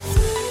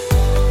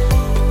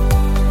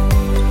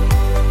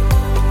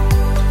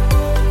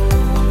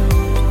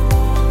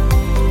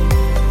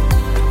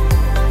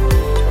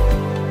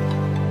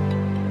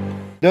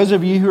Those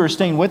of you who are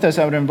staying with us,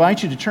 I would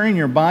invite you to turn in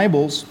your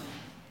Bibles.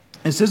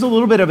 This is a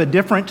little bit of a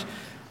different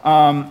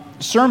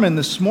sermon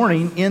this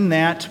morning in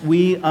that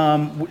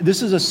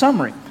this is a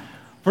summary.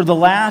 For the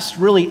last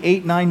really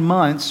 8-9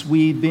 months,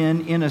 we've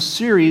been in a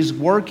series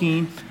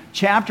working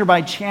chapter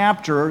by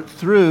chapter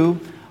through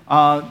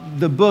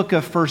the book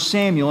of 1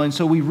 Samuel, and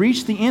so we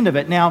reached the end of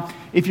it. Now,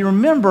 if you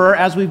remember,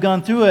 as we've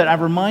gone through it,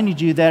 I've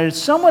reminded you that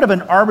it's somewhat of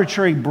an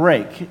arbitrary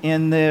break.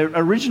 In the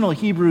original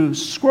Hebrew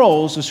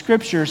scrolls, the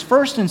scriptures,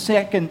 1 and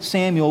 2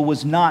 Samuel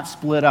was not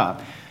split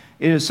up.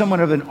 It is somewhat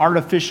of an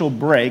artificial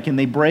break, and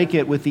they break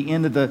it with the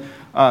end of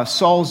the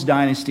Saul's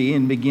dynasty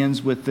and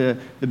begins with the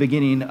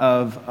beginning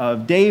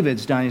of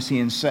David's dynasty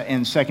in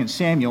 2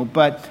 Samuel,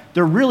 but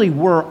there really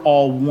were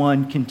all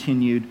one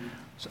continued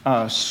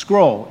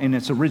scroll in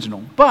its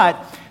original.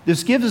 But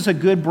this gives us a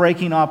good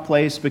breaking off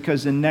place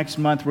because in next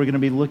month we're going to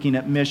be looking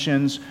at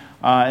missions,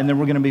 and then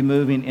we're going to be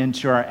moving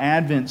into our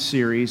Advent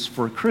series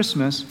for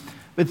Christmas.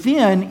 But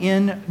then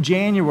in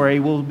January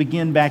we'll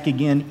begin back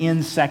again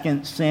in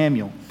 2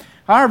 Samuel.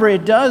 However,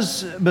 it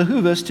does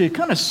behoove us to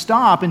kind of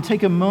stop and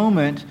take a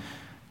moment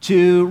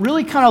to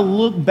really kind of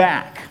look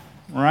back,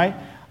 right?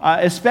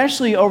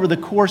 Especially over the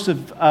course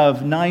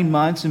of 9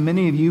 months, and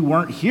many of you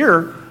weren't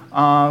here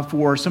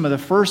for some of the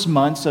first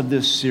months of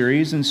this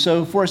series. And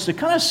so for us to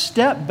kind of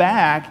step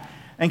back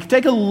and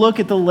take a look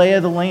at the lay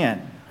of the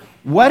land.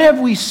 What have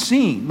we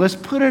seen? Let's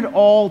put it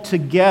all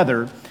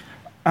together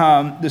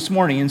this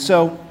morning. And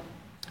so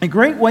a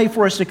great way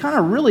for us to kind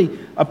of really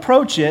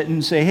approach it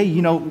and say, hey,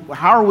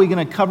 how are we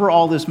going to cover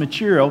all this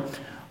material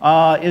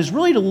is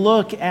really to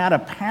look at a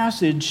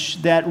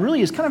passage that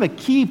really is kind of a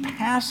key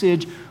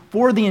passage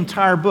for the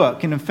entire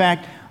book. And in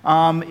fact,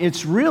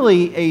 it's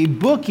really a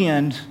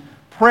bookend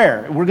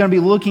prayer. We're going to be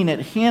looking at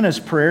Hannah's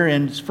prayer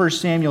in 1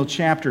 Samuel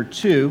chapter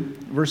 2,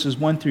 verses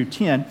 1 through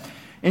 10.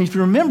 And if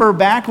you remember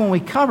back when we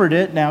covered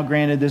it, now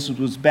granted this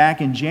was back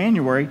in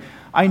January,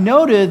 I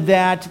noted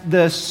that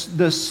the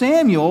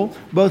Samuel,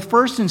 both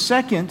 1st and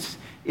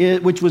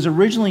 2nd, which was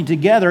originally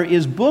together,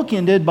 is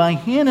bookended by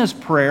Hannah's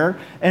prayer,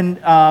 and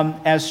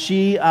as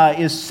she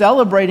is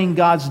celebrating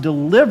God's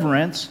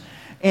deliverance,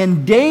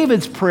 and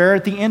David's prayer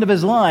at the end of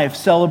his life,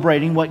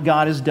 celebrating what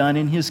God has done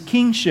in his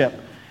kingship.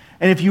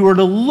 And if you were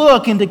to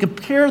look and to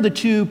compare the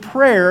two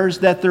prayers,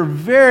 that they're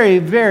very,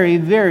 very,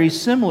 very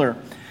similar.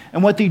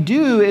 And what they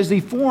do is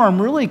they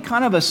form really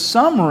kind of a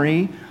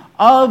summary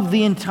of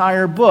the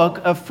entire book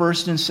of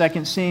 1st and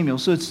 2nd Samuel.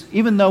 So it's,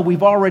 even though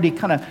we've already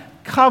kind of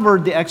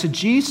covered the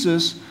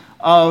exegesis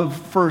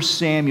of 1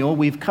 Samuel,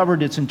 we've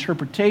covered its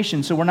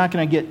interpretation, so we're not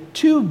going to get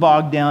too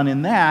bogged down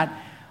in that.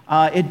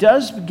 It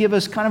does give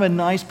us kind of a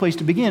nice place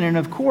to begin. And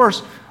of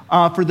course,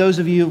 for those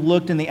of you who've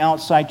looked in the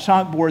outside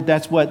chalkboard,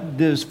 that's what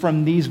this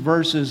from these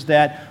verses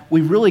that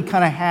we really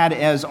kind of had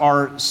as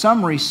our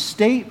summary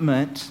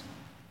statement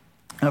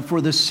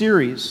for the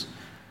series.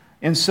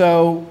 And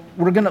so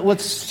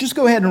let's just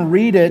go ahead and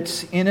read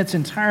it in its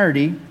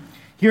entirety.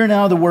 Hear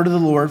now the word of the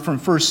Lord from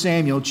 1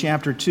 Samuel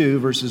chapter 2,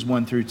 verses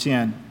 1 through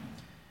 10.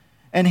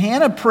 And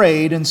Hannah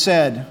prayed and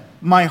said,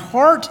 "My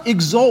heart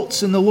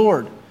exults in the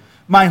Lord.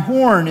 My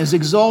horn is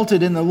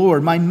exalted in the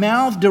Lord. My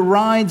mouth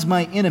derides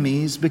my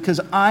enemies because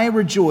I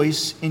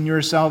rejoice in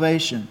your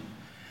salvation.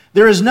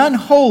 There is none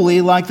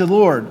holy like the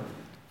Lord,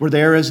 for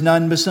there is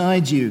none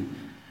besides you.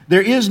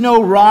 There is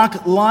no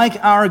rock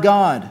like our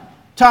God.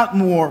 Talk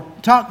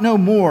no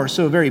more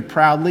so very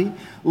proudly.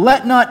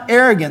 Let not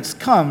arrogance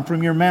come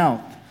from your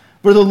mouth.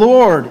 For the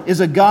Lord is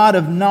a God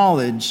of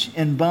knowledge,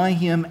 and by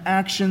him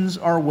actions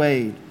are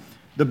weighed.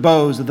 The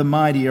bows of the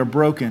mighty are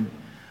broken,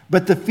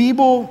 but the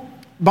feeble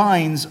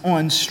binds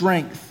on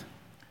strength.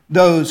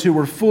 Those who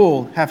were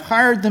full have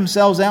hired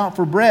themselves out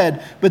for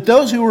bread, but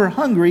those who were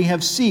hungry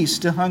have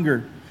ceased to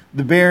hunger.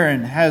 The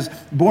barren has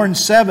borne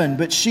 7,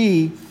 but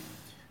she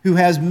who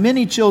has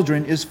many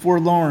children is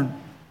forlorn.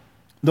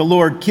 The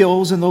Lord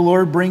kills and the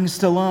Lord brings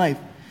to life.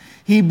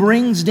 He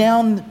brings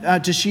down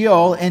to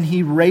Sheol and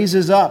he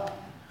raises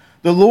up.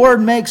 The Lord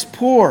makes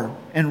poor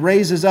and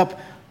raises up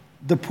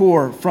the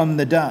poor from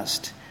the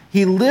dust.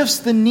 He lifts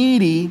the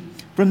needy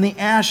from the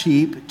ash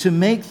heap to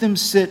make them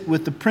sit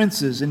with the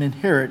princes and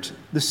inherit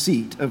the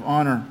seat of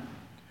honor.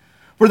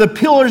 For the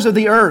pillars of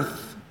the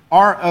earth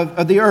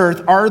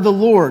are the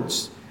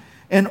Lord's,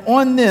 and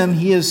on them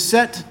he has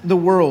set the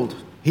world.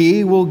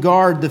 He will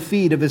guard the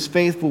feet of his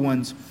faithful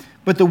ones,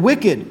 but the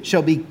wicked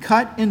shall be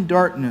cut in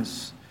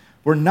darkness.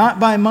 For not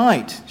by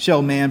might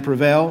shall man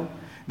prevail.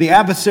 The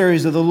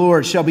adversaries of the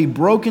Lord shall be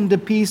broken to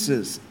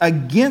pieces.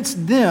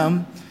 Against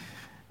them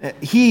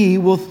he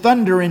will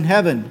thunder in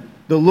heaven.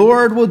 The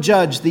Lord will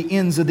judge the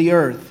ends of the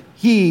earth.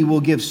 He will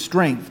give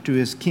strength to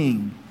his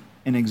king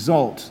and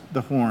exalt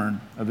the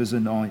horn of his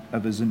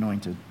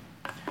anointed.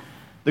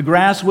 The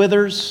grass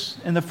withers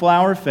and the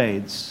flower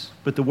fades,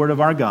 but the word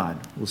of our God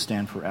will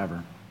stand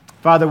forever.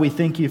 Father, we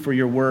thank you for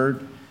your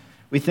word.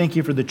 We thank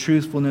you for the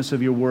truthfulness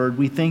of your word.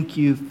 We thank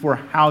you for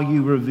how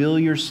you reveal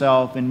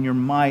yourself and your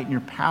might and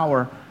your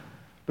power,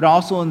 but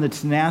also in the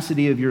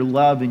tenacity of your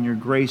love and your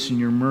grace and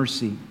your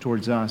mercy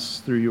towards us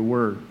through your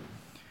word.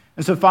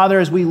 And so, Father,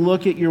 as we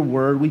look at your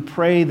word, we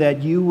pray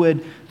that you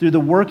would, through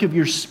the work of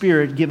your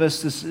Spirit, give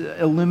us this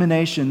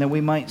illumination that we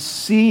might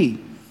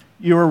see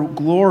your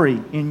glory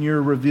in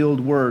your revealed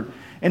word.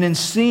 And in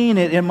seeing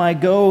it, it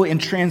might go and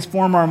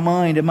transform our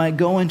mind. It might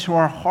go into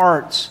our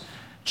hearts,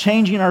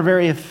 changing our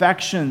very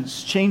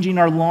affections, changing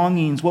our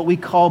longings, what we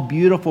call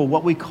beautiful,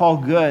 what we call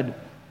good,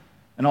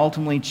 and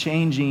ultimately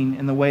changing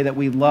in the way that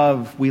we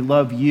love. We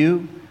love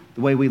you,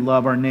 the way we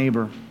love our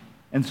neighbor.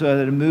 And so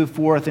that it would move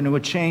forth and it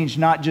would change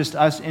not just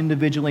us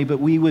individually, but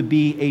we would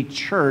be a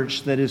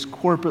church that is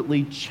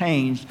corporately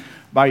changed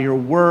by your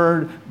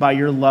word, by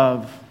your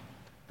love,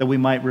 that we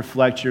might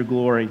reflect your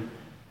glory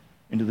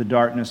into the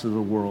darkness of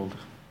the world.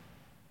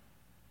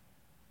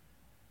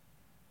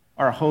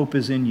 Our hope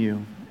is in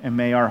you, and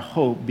may our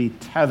hope be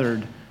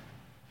tethered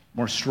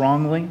more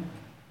strongly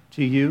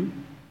to you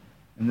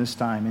in this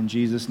time. In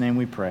Jesus' name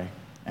we pray.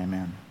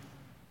 Amen.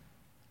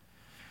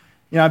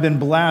 You know, I've been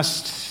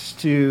blessed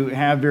to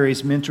have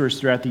various mentors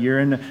throughout the year,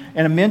 and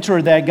a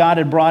mentor that God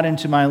had brought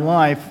into my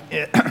life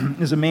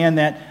is a man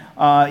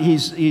that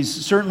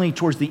he's certainly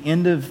towards the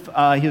end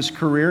of his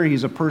career.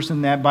 He's a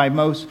person that by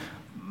most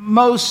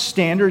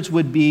standards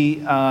would be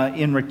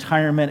in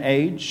retirement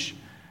age,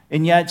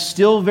 and yet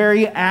still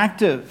very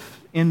active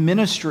in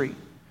ministry.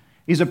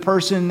 He's a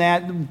person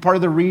that part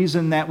of the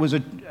reason that was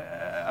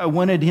I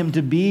wanted him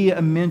to be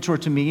a mentor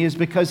to me is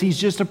because he's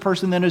just a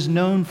person that is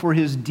known for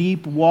his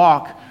deep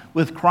walk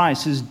with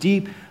Christ, his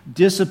deep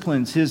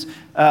disciplines, his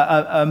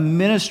a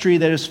ministry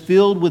that is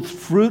filled with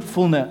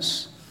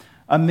fruitfulness,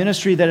 a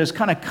ministry that is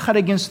kind of cut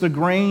against the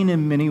grain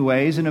in many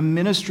ways, and a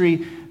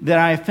ministry that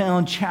I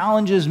found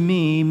challenges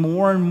me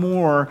more and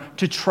more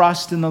to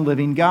trust in the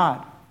living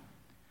God.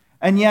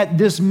 And yet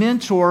this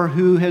mentor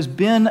who has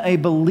been a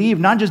believer,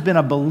 not just been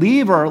a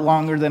believer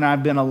longer than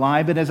I've been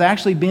alive, but has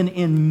actually been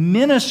in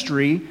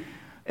ministry,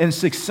 in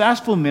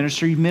successful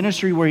ministry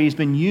where he's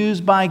been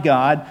used by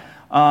God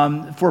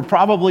for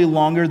probably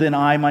longer than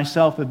I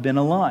myself have been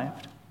alive.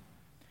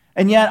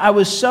 And yet I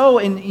was so,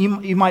 and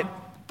you might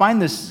find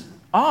this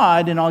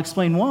odd, and I'll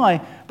explain why,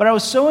 but I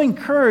was so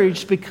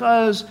encouraged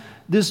because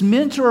this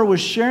mentor was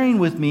sharing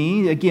with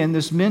me, again,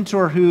 this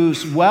mentor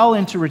who's well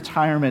into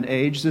retirement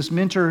age, this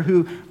mentor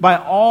who, by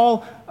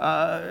all,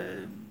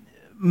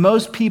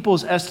 most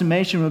people's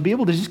estimation, would be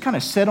able to just kind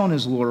of sit on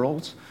his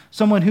laurels,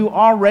 someone who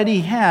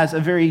already has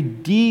a very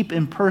deep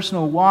and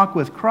personal walk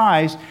with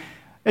Christ,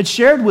 had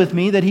shared with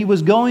me that he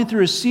was going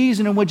through a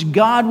season in which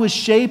God was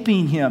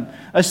shaping him,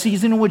 a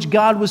season in which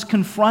God was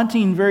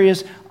confronting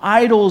various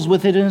idols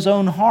within his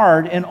own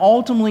heart and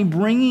ultimately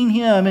bringing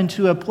him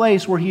into a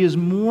place where he is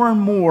more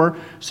and more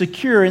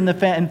secure in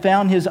and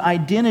found his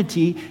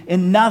identity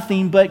in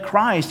nothing but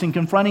Christ, and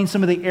confronting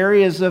some of the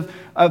areas of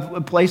a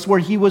place where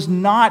he was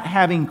not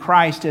having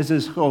Christ as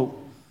his hope.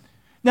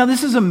 Now,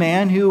 this is a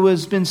man who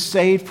has been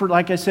saved for,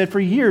 like I said, for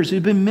years,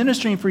 who's been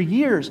ministering for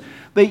years.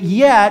 But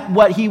yet,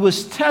 what he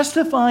was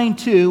testifying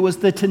to was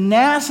the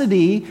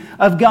tenacity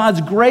of God's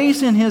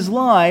grace in his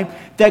life,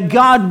 that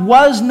God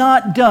was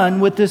not done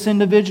with this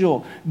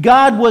individual.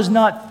 God was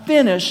not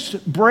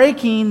finished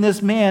breaking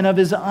this man of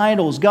his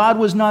idols. God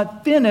was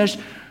not finished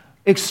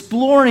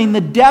exploring the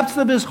depths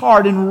of his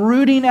heart and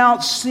rooting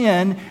out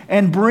sin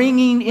and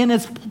putting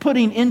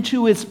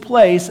into its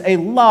place a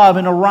love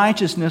and a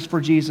righteousness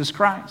for Jesus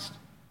Christ.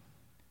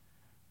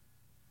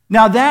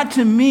 Now that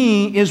to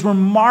me is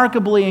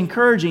remarkably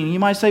encouraging. You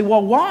might say,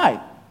 well, why?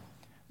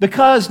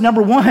 Because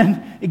number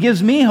one, it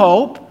gives me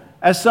hope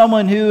as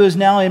someone who is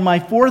now in my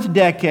fourth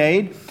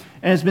decade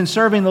and has been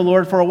serving the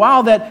Lord for a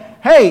while that,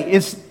 hey,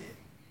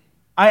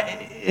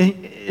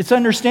 it's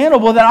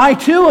understandable that I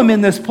too am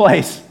in this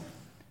place.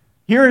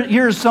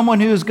 Here's someone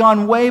who has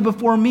gone way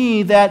before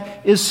me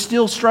that is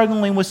still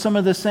struggling with some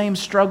of the same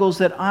struggles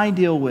that I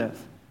deal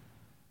with.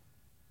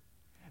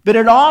 But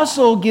it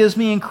also gives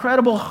me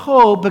incredible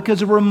hope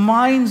because it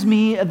reminds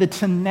me of the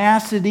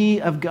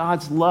tenacity of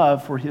God's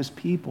love for his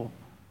people.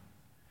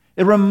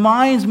 It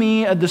reminds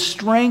me of the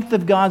strength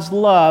of God's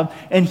love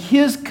and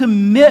his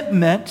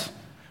commitment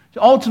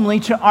ultimately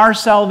to our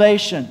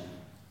salvation.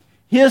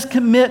 His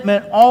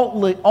commitment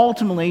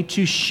ultimately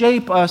to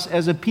shape us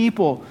as a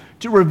people,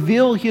 to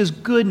reveal his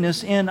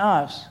goodness in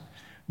us.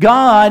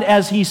 God,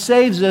 as he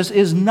saves us,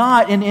 is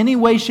not in any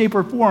way, shape,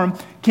 or form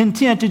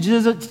content to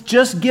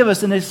just give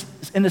us an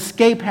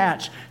escape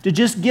hatch, to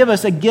just give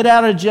us a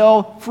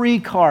get-out-of-jail-free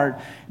card,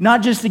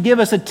 not just to give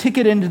us a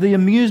ticket into the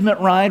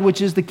amusement ride,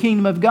 which is the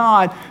kingdom of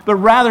God, but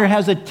rather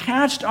has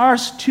attached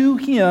us to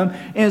him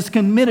and is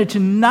committed to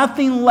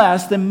nothing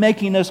less than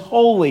making us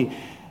holy.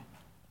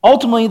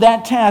 Ultimately,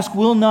 that task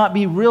will not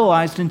be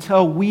realized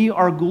until we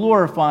are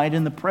glorified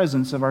in the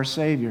presence of our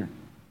Savior.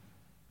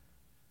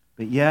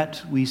 But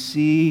yet, we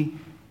see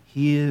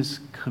his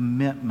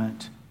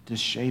commitment to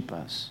shape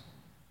us.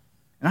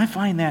 And I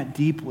find that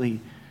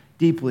deeply,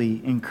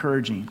 deeply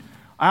encouraging.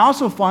 I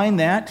also find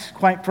that,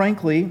 quite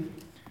frankly,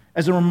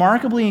 as a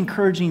remarkably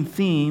encouraging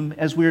theme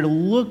as we are to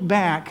look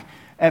back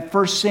at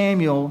 1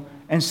 Samuel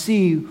and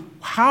see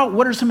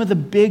what are some of the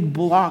big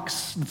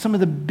blocks, some of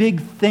the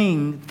big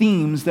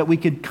themes that we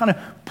could kind of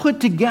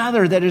put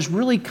together that is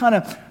really kind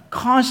of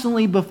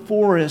constantly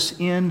before us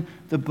in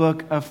the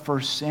book of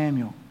 1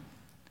 Samuel.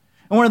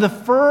 And one of the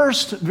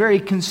first very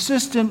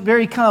consistent,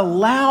 very kind of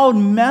loud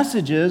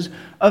messages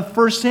of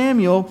 1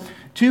 Samuel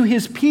to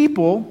his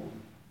people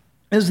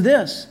is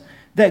this,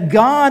 that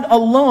God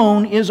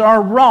alone is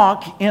our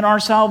rock in our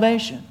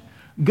salvation.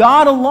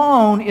 God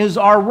alone is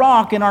our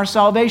rock in our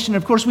salvation.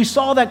 Of course, we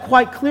saw that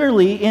quite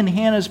clearly in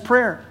Hannah's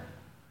prayer.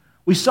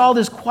 We saw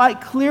this quite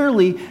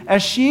clearly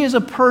as she is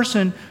a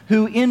person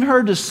who in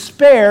her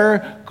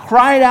despair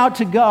cried out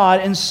to God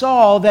and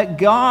saw that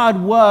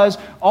God was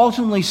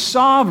ultimately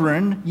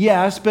sovereign,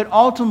 yes, but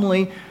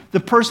ultimately the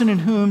person in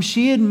whom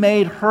she had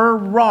made her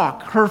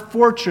rock, her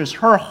fortress,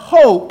 her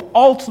hope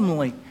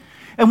ultimately.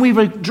 And we've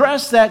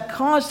addressed that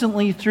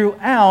constantly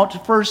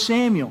throughout 1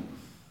 Samuel.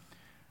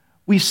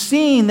 We've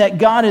seen that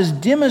God has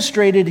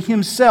demonstrated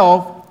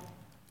himself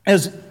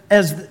as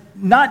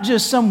not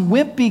just some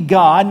wimpy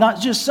God, not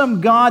just some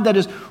God that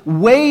is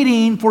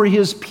waiting for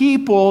his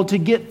people to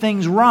get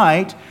things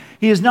right.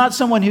 He is not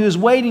someone who is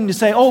waiting to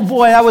say, oh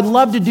boy, I would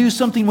love to do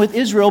something with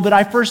Israel, but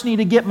I first need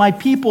to get my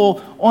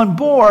people on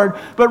board.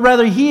 But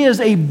rather, he is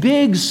a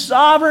big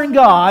sovereign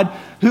God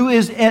who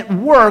is at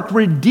work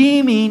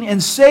redeeming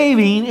and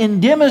saving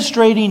and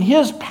demonstrating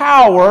his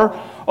power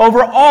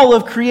over all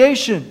of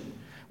creation.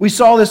 We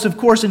saw this, of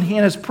course, in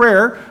Hannah's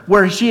prayer,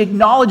 where she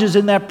acknowledges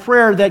in that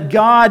prayer that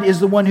God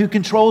is the one who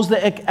controls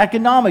the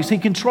economics. He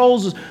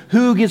controls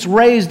who gets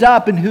raised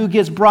up and who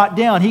gets brought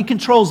down. He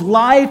controls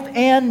life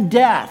and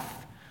death.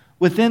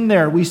 Within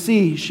there, we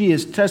see she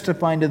is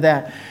testifying to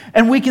that.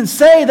 And we can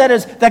say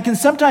that can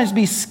sometimes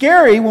be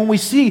scary when we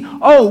see,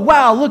 oh,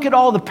 wow, look at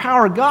all the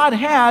power God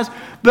has.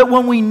 But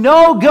when we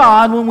know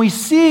God, when we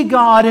see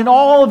God in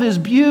all of his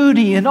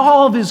beauty and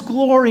all of his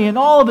glory and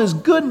all of his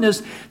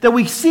goodness that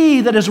we see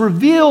that is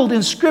revealed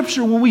in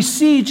Scripture, when we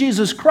see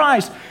Jesus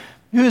Christ,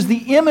 who is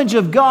the image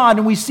of God,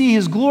 and we see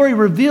his glory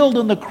revealed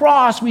on the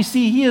cross, we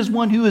see he is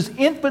one who is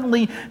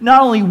infinitely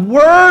not only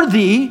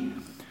worthy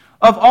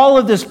of all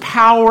of this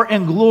power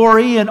and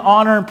glory and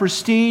honor and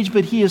prestige,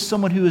 but he is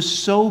someone who is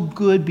so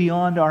good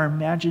beyond our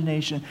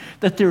imagination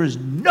that there is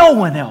no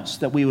one else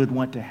that we would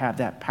want to have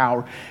that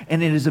power.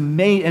 And it is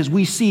amazing, as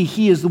we see,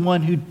 he is the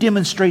one who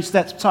demonstrates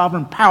that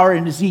sovereign power,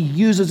 and as he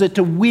uses it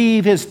to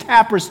weave his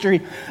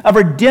tapestry of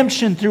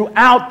redemption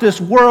throughout this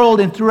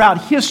world and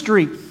throughout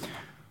history.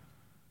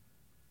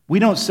 We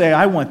don't say,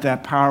 I want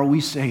that power.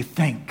 We say,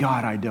 thank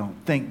God I don't.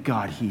 Thank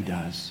God he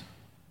does.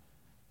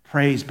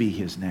 Praise be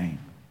his name.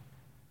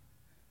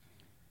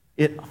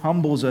 It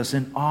humbles us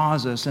and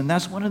awes us, and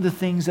that's one of the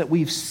things that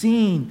we've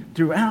seen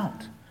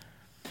throughout.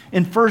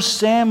 In 1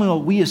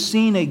 Samuel, we have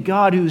seen a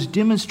God who's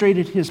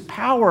demonstrated his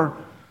power.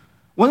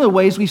 One of the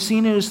ways we've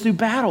seen it is through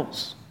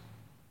battles.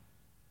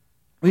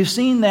 We've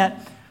seen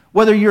that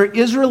whether you're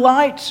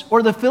Israelite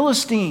or the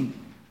Philistine,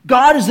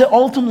 God is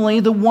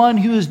ultimately the one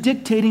who is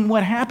dictating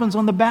what happens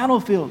on the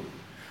battlefield.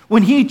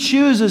 When he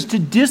chooses to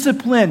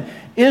discipline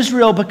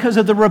Israel because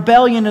of the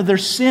rebellion of their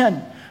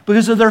sin,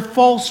 because of their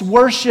false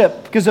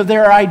worship, because of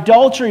their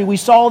idolatry. We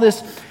saw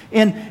this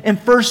in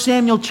 1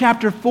 Samuel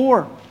chapter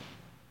 4.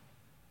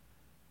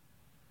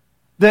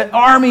 The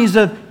armies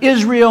of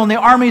Israel and the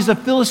armies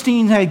of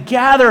Philistines had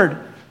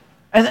gathered.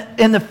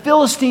 And the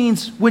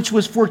Philistines, which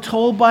was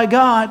foretold by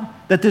God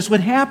that this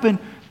would happen,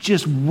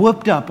 just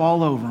whooped up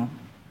all over them.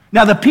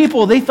 Now the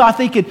people, they thought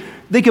they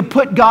could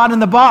put God in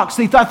the box.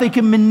 They thought they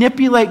could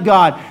manipulate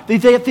God. They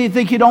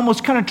could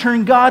almost kind of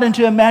turn God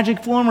into a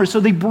magic flummery. So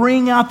they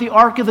bring out the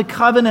Ark of the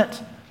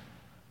Covenant.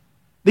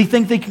 They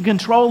think they can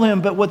control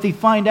him, but what they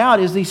find out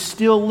is they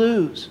still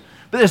lose.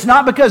 But it's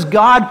not because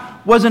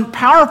God wasn't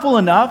powerful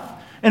enough.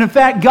 And in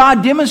fact,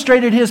 God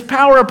demonstrated his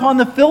power upon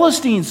the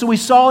Philistines. So we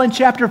saw in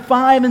chapter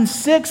 5 and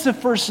 6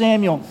 of 1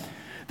 Samuel,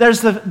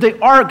 there's the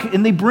ark,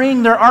 and they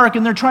bring their ark,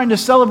 and they're trying to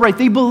celebrate.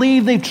 They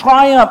believe they've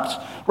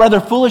triumphed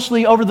rather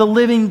foolishly over the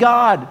living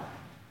God.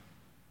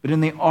 But in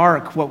the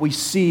ark, what we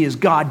see is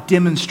God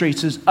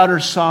demonstrates his utter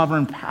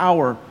sovereign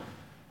power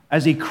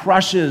as he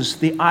crushes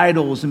the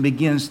idols and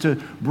begins to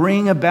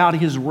bring about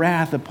his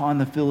wrath upon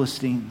the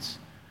Philistines.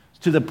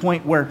 To the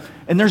point where,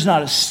 and there's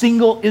not a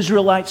single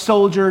Israelite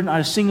soldier,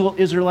 not a single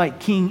Israelite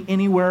king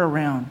anywhere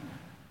around,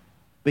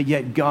 but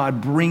yet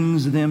God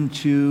brings them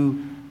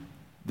to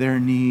their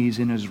knees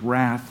in his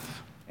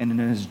wrath and in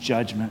his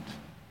judgment,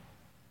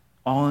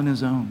 all on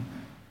his own.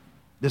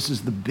 This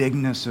is the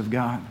bigness of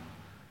God.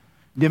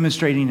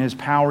 Demonstrating his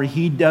power,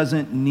 he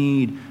doesn't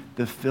need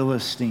the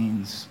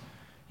Philistines.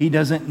 He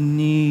doesn't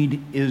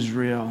need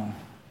Israel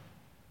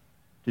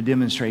to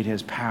demonstrate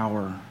his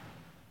power.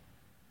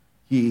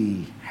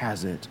 He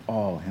has it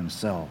all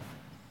himself.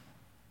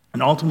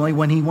 And ultimately,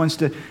 when he wants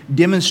to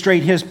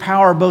demonstrate his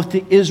power both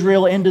to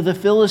Israel and to the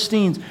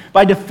Philistines,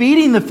 by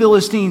defeating the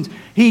Philistines,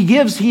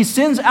 he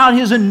sends out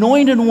his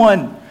anointed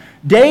one,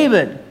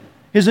 David,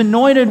 his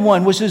anointed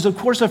one, which is, of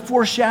course, a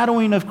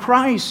foreshadowing of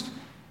Christ.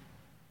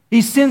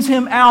 He sends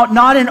him out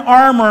not in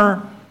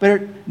armor,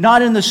 but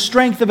not in the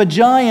strength of a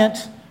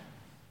giant,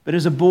 but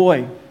as a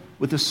boy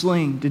with a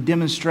sling to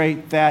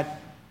demonstrate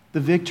that the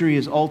victory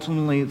is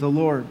ultimately the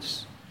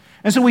Lord's.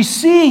 And so we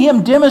see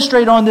him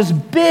demonstrate on this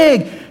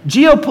big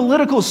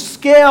geopolitical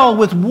scale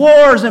with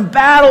wars and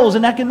battles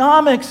and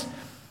economics.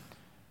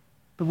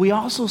 But we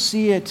also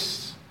see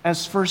it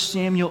as 1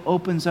 Samuel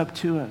opens up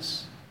to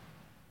us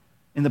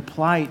in the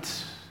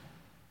plight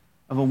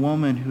of a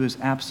woman who is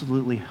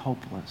absolutely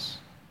helpless.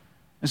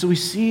 And so we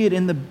see it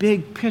in the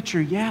big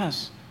picture,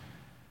 yes.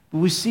 But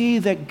we see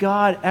that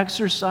God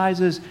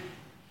exercises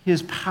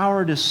his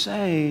power to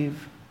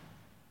save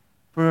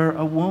for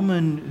a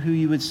woman who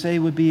you would say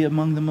would be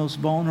among the most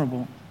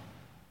vulnerable,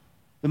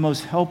 the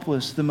most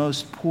helpless, the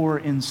most poor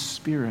in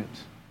spirit.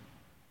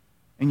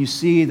 And you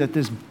see that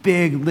this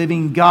big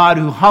living God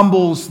who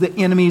humbles the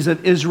enemies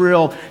of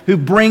Israel, who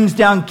brings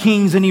down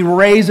kings and he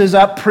raises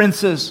up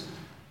princes,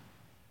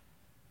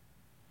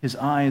 his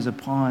eye is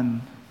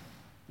upon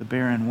the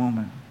barren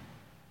woman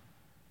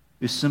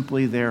who's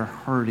simply there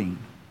hurting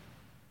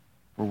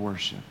for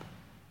worship.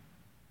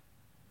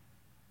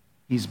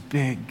 He's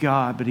big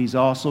God, but he's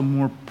also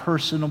more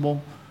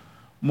personable,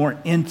 more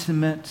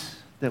intimate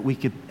than we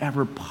could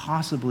ever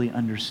possibly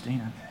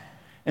understand.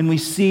 And we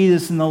see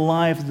this in the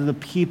life of the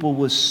people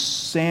with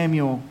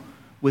Samuel,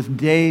 with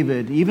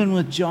David, even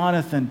with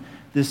Jonathan,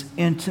 this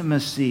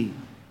intimacy,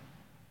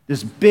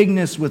 this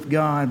bigness with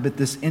God, but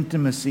this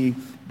intimacy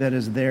that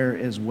is there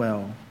as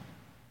well.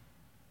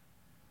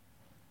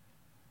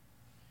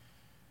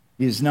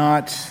 It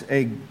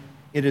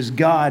is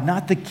God,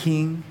 not the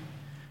king,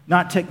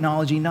 not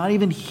technology, not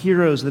even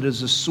heroes that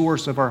is the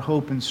source of our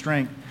hope and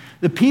strength.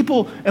 The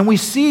people, and we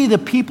see the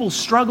people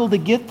struggle to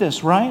get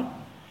this, right?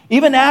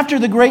 Even after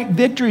the great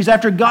victories,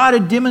 after God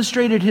had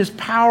demonstrated his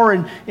power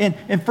in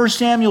 1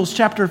 Samuel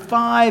chapter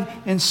 5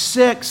 and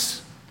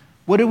 6,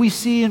 what do we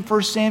see in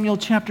 1 Samuel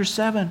chapter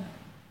 7?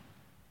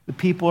 The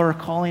people are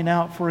calling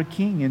out for a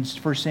king in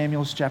 1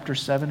 Samuel chapter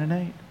 7 and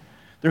 8.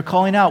 They're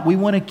calling out, we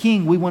want a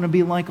king, we want to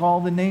be like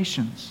all the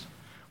nations.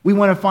 We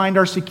want to find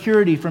our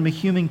security from a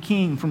human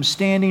king, from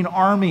standing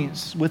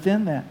armies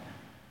within that.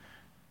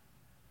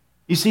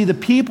 You see, the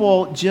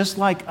people, just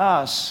like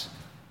us,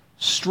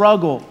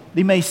 struggle.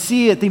 They may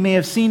see it, they may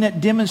have seen it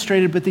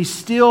demonstrated, but they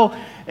still,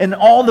 in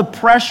all the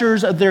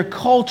pressures of their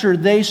culture,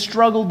 they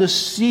struggle to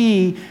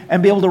see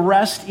and be able to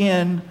rest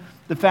in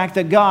the fact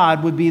that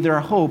God would be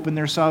their hope and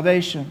their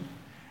salvation.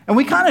 And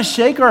we kind of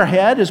shake our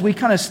head as we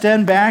kind of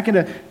stand back at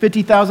a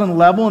 50,000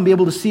 level and be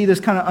able to see this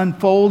kind of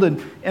unfold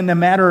in the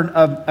matter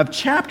of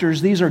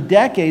chapters. These are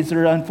decades that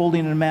are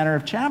unfolding in a matter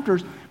of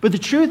chapters. But the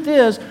truth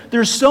is,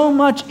 there's so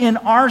much in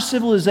our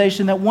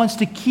civilization that wants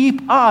to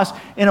keep us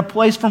in a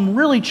place from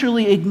really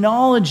truly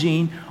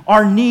acknowledging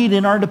our need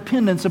and our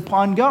dependence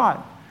upon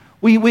God.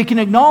 We can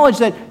acknowledge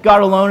that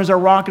God alone is our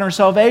rock and our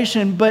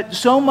salvation, but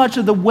so much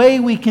of the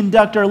way we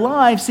conduct our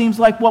lives seems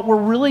like what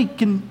we're really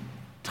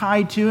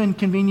tied to and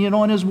convenient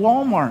on is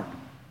Walmart.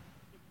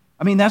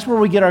 I mean, that's where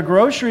we get our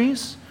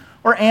groceries,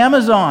 or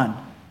Amazon.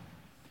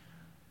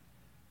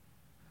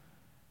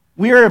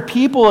 We are a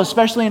people,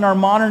 especially in our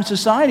modern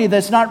society,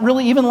 that's not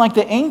really even like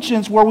the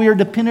ancients where we are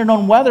dependent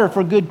on weather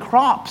for good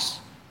crops,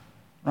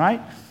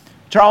 right?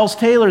 Charles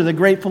Taylor, the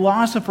great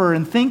philosopher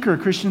and thinker,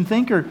 Christian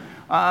thinker,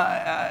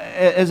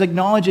 as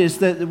acknowledges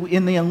that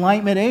in the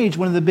Enlightenment age,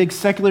 one of the big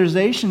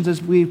secularizations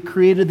is we've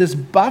created this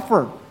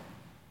buffer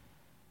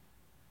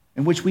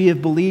in which we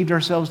have believed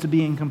ourselves to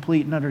be in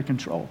complete and utter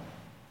control.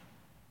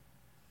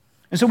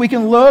 And so we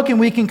can look and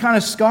we can kind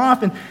of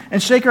scoff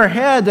and shake our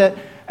head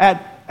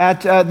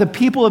at the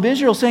people of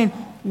Israel saying,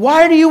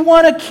 why do you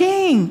want a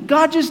king?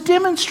 God just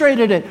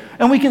demonstrated it.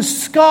 And we can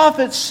scoff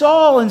at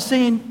Saul and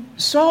saying,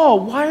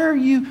 Saul, why are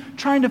you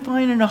trying to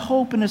find a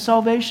hope and a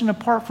salvation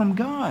apart from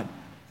God?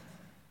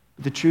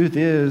 But the truth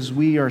is,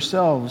 we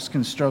ourselves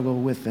can struggle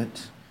with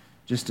it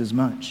just as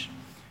much.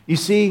 You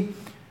see,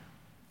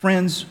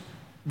 friends,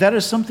 that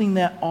is something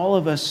that all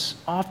of us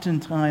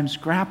oftentimes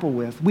grapple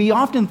with. We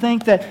often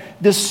think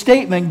that this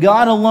statement,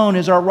 God alone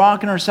is our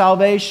rock and our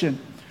salvation.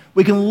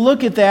 We can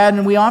look at that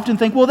and we often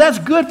think, well, that's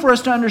good for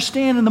us to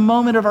understand in the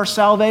moment of our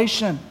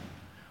salvation.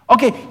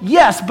 Okay,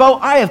 yes, Beau,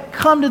 I have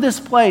come to this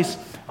place.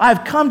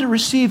 I've come to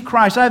receive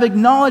Christ. I've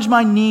acknowledged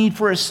my need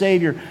for a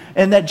Savior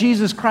and that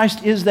Jesus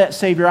Christ is that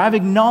Savior. I've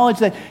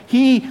acknowledged that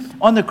He,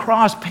 on the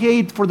cross,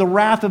 paid for the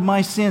wrath of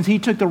my sins. He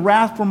took the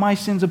wrath for my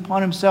sins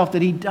upon Himself,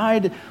 that He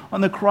died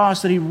on the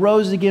cross, that He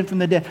rose again from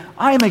the dead.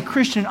 I am a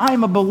Christian. I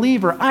am a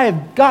believer. I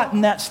have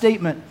gotten that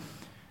statement.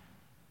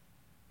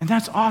 And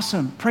that's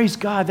awesome. Praise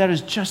God, that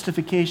is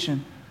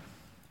justification.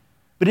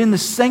 But in the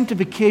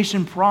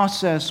sanctification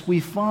process, we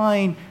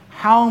find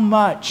how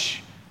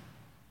much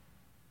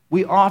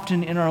we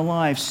often in our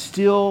lives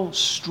still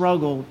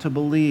struggle to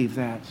believe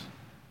that.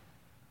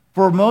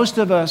 For most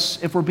of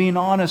us, if we're being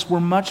honest,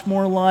 we're much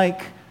more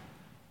like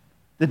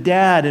the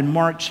dad in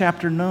Mark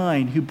chapter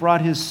 9 who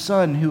brought his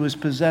son who was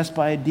possessed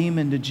by a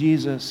demon to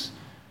Jesus,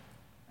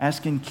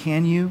 asking,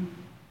 can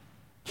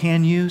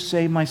you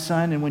save my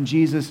son? And when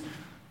Jesus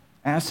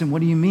asked him,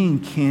 what do you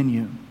mean, can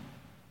you?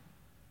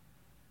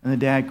 And the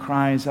dad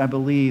cries, I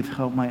believe,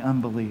 help my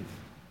unbelief.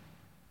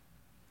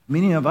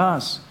 Many of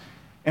us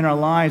in our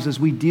lives, as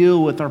we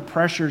deal with our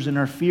pressures and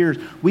our fears,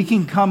 we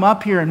can come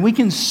up here and we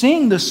can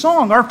sing the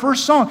song, our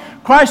first song,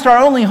 Christ our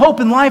only hope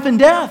in life and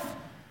death.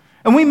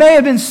 And we may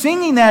have been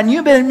singing that, and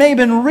you may have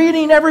been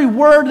reading every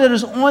word that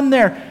is on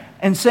there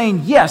and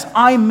saying, yes,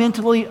 I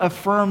mentally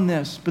affirm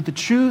this. But the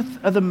truth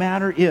of the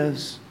matter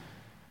is,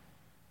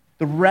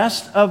 the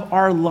rest of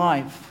our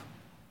life,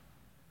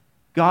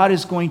 God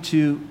is going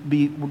to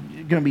be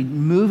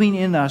moving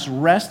in us,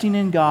 resting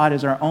in God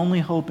as our only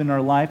hope in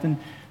our life, and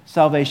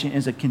salvation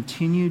is a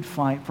continued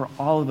fight for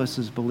all of us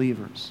as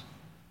believers.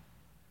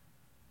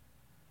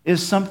 It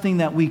is something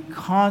that we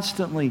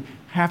constantly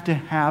have to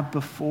have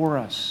before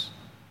us.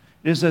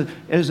 It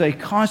is a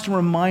constant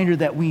reminder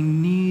that we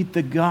need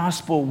the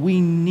gospel.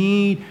 We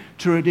need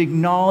to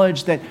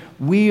acknowledge that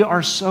we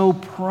are so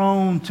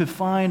prone to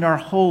find our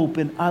hope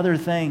in other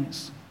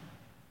things.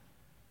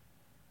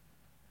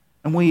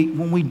 And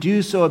when we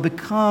do so, it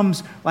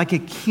becomes like a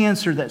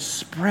cancer that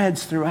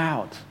spreads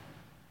throughout,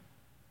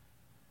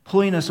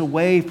 pulling us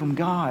away from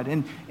God.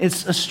 And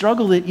it's a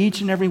struggle that each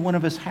and every one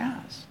of us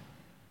has.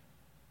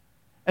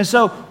 And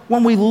so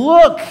when we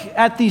look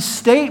at these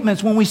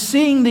statements, when we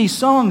sing these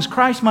songs,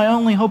 Christ my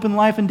only hope in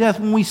life and death,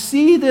 when we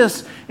see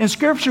this in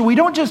Scripture, we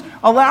don't just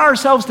allow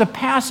ourselves to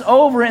pass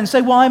over it and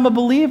say, well, I'm a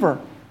believer.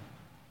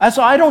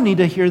 So I don't need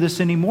to hear this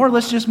anymore.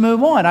 Let's just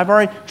move on. I've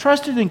already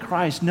trusted in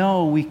Christ.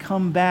 No, we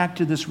come back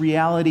to this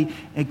reality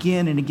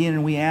again and again,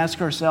 and we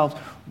ask ourselves,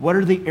 what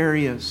are the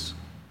areas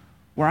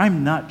where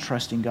I'm not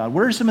trusting God?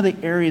 Where are some of the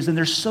areas? And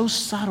they're so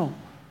subtle.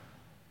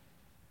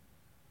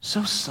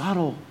 So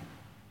subtle.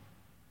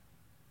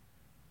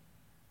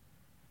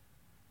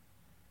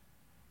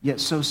 Yet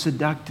so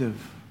seductive.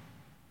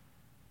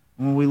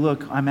 When we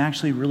look, I'm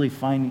actually really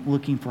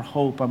looking for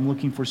hope. I'm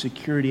looking for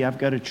security. I've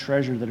got a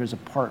treasure that is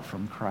apart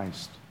from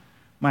Christ.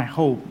 My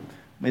hope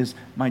is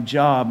my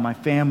job, my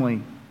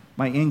family,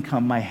 my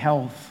income, my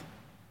health.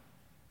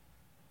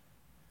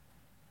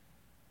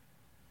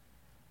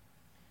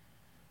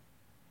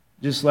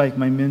 Just like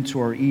my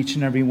mentor, each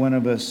and every one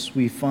of us,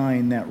 we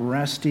find that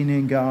resting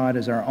in God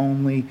as our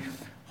only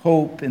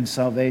hope and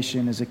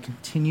salvation is a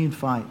continued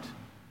fight.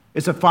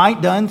 It's a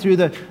fight done through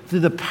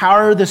the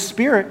power of the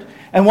Spirit.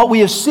 And what we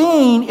have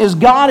seen is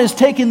God has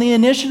taken the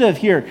initiative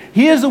here.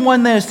 He is the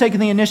one that has taken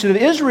the initiative.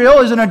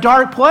 Israel is in a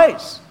dark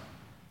place.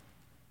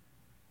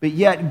 But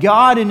yet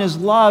God in His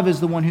love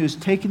is the one who has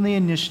taken the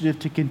initiative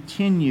to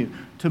continue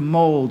to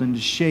mold and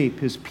to shape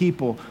His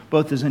people,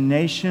 both as a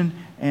nation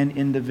and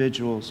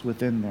individuals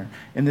within there.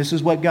 And this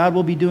is what God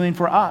will be doing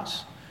for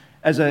us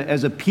as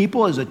a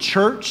people, as a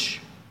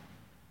church,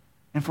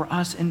 and for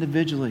us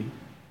individually.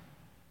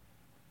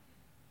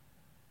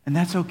 And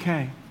that's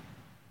okay.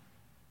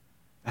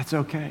 That's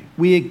okay.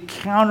 We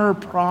encounter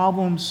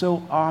problems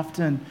so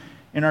often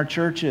in our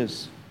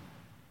churches.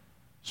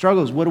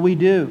 Struggles. What do we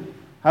do?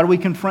 How do we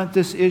confront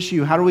this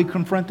issue? How do we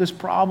confront this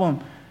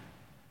problem?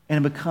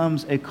 And it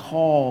becomes a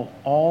call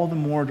all the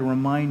more to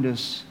remind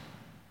us,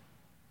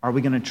 are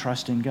we going to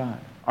trust in God?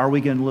 Are we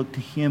going to look to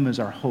Him as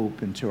our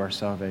hope and to our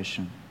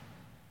salvation?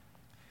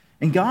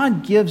 And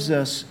God gives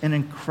us an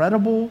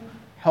incredible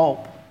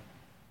help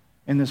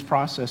in this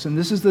process. And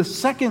this is the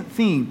second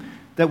theme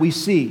that we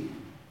see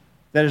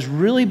that has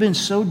really been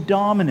so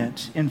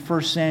dominant in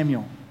 1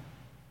 Samuel.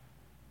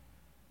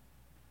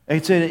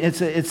 It's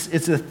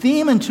a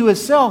theme unto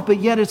itself, but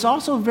yet it's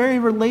also very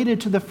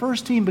related to the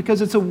first theme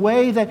because it's a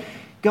way that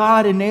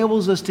God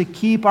enables us to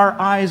keep our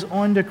eyes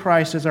onto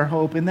Christ as our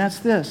hope, and that's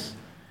this.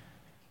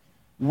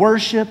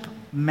 Worship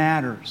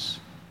matters.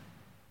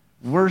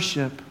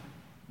 Worship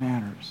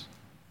matters.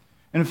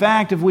 In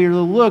fact, if we were to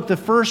look, the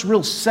first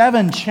real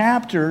 7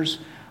 chapters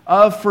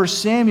of 1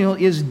 Samuel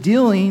is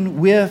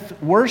dealing with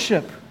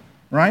worship,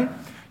 right?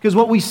 Because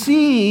what we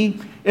see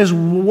is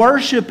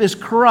worship is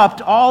corrupt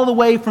all the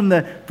way from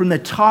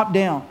the top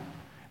down.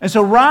 And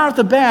so right off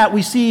the bat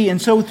we see,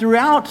 and so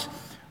throughout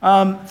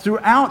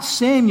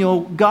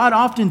Samuel, God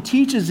often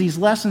teaches these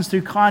lessons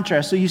through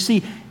contrast. So you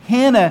see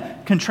Hannah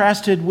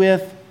contrasted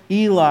with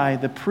Eli,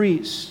 the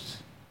priest.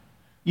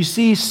 You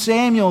see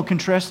Samuel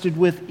contrasted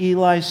with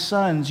Eli's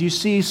sons. You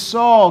see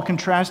Saul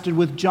contrasted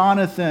with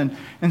Jonathan,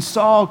 and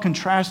Saul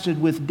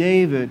contrasted with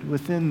David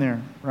within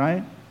there,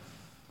 right?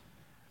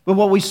 But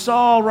what we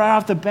saw right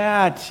off the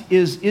bat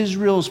is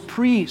Israel's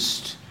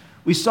priest.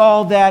 We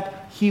saw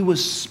that he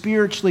was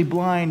spiritually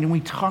blind, and we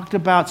talked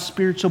about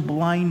spiritual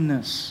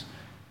blindness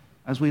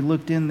as we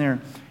looked in there.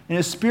 And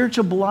his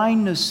spiritual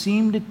blindness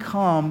seemed to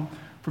come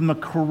from the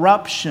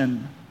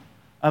corruption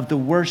of the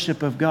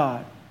worship of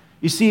God.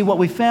 You see, what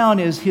we found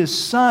is his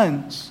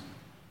sons,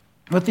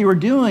 what they were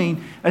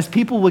doing as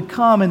people would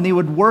come and they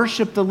would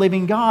worship the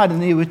living God,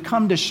 and they would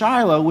come to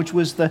Shiloh, which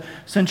was the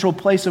central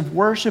place of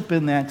worship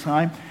in that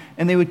time,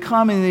 and they would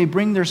come and they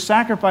bring their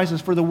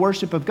sacrifices for the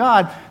worship of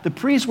God. The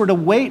priests were to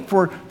wait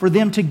for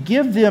them to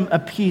give them a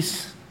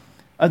piece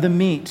of the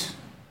meat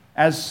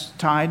as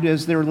tied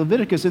as their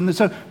Leviticus. And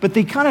so, but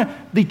they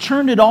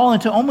turned it all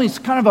into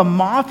almost kind of a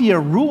mafia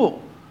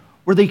rule,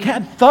 where they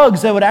had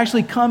thugs that would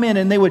actually come in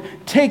and they would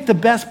take the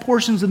best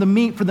portions of the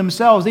meat for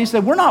themselves. They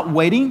said, we're not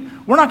waiting.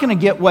 We're not going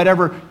to get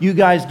whatever you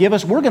guys give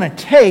us. We're going to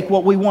take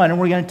what we want,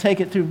 and we're going to take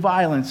it through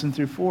violence and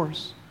through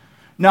force.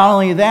 Not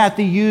only that,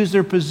 they used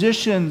their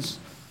positions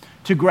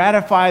to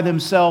gratify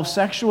themselves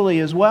sexually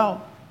as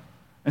well.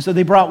 And so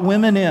they brought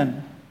women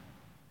in,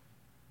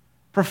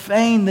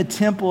 profaned the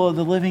temple of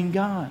the living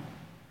God.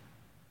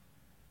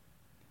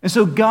 And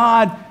so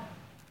God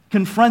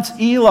confronts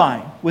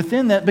Eli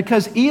within that,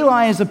 because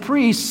Eli, as a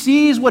priest,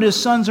 sees what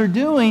his sons are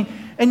doing,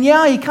 and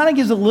yeah, he kind of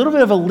gives a little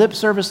bit of a lip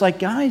service, like,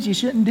 guys, you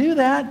shouldn't do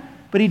that,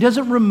 but he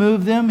doesn't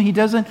remove them, he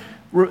doesn't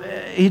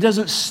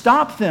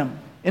stop them.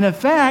 And in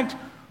fact,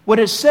 what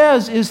it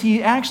says is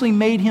he actually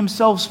made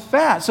himself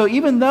fat. So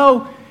even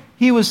though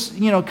he was,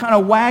 kind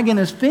of wagging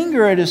his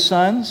finger at his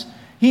sons,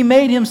 he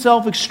made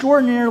himself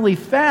extraordinarily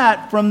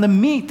fat from the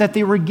meat that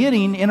they were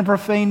getting in a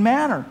profane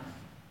manner.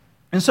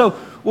 And so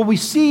what we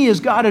see is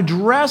God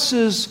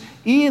addresses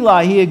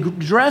Eli. He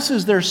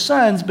addresses their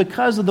sons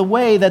because of the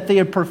way that they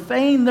had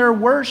profaned their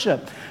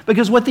worship.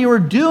 Because what they were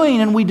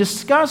doing, and we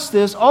discussed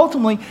this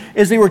ultimately,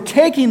 is they were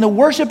taking the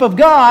worship of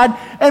God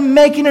and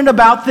making it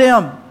about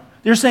them.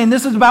 They're saying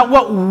this is about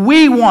what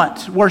we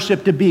want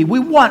worship to be. We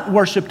want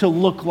worship to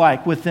look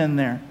like within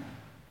there.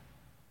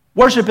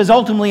 Worship is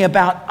ultimately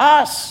about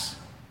us.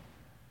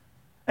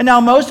 And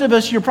now most of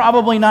us, you're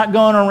probably not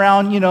going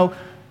around,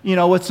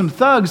 with some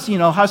thugs,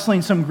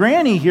 hustling some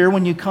granny here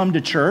when you come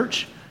to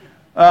church.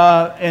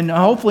 And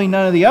hopefully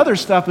none of the other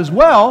stuff as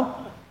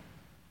well.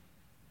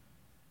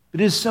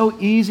 It is so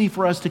easy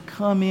for us to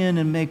come in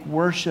and make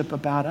worship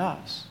about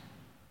us.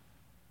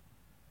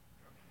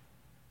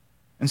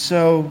 And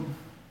so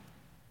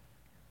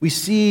we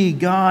see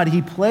God,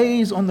 he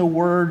plays on the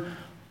word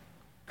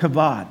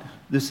kavod,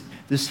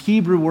 this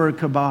Hebrew word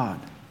kavod.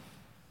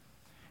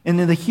 And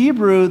in the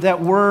Hebrew,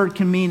 that word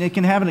can mean, it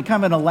can have kind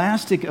of an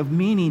elastic of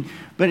meaning,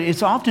 but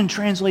it's often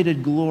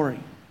translated glory.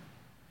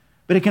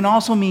 But it can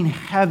also mean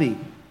heavy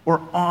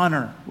or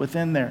honor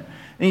within there.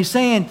 And he's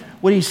saying,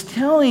 what he's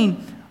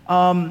telling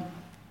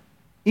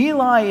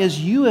Eli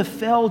is, you have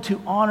failed to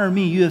honor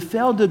me. You have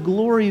failed to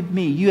glory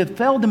me. You have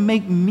failed to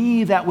make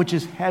me that which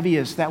is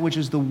heaviest, that which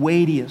is the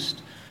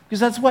weightiest. Because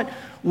that's what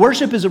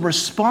worship is, a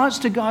response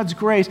to God's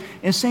grace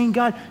and saying,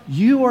 God,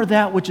 you are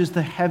that which is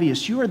the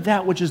heaviest. You are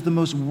that which is the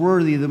most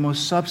worthy, the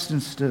most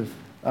substantive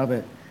of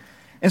it.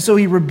 And so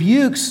he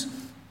rebukes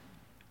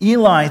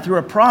Eli through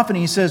a prophet.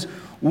 And he says,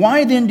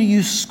 why then do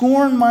you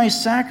scorn my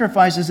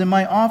sacrifices and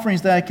my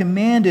offerings that I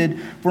commanded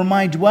for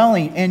my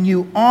dwelling? And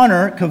you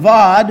honor,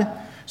 kavod.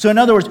 So in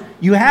other words,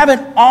 you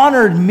haven't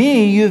honored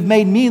me, you have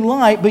made me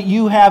light, but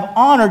you have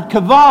honored,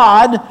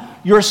 kavod,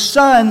 your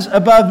sons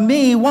above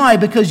me. Why?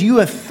 Because you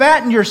have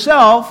fattened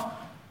yourself.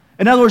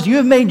 In other words, you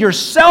have made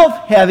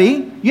yourself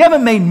heavy. You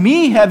haven't made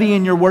me heavy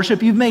in your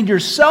worship. You've made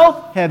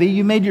yourself heavy.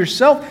 You made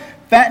yourself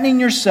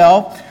fattening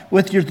yourself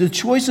with the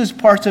choicest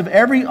parts of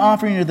every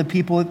offering of the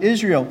people of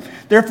Israel.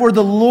 Therefore,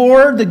 the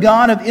Lord, the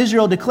God of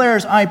Israel,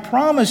 declares, I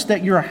promise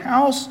that your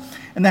house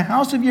and the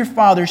house of your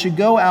father should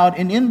go out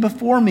and in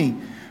before me.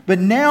 But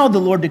now the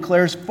Lord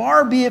declares,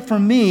 far be it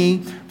from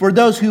me, for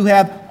those who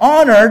have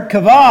honored,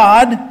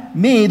 kavod,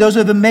 me, those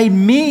who have made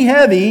me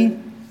heavy,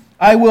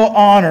 I will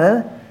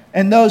honor,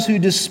 and those who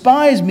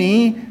despise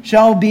me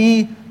shall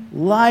be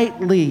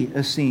lightly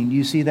esteemed.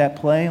 You see that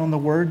play on the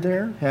word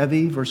there?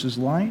 Heavy versus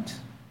light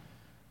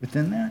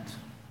within that.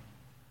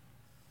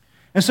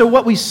 And so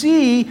what we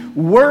see,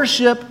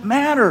 worship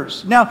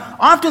matters. Now,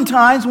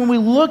 oftentimes when we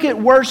look at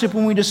worship,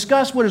 when we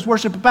discuss what is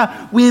worship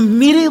about, we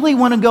immediately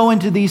want to go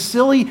into these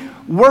silly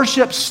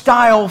worship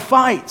style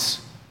fights.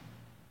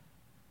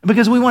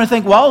 Because we want to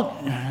think, well,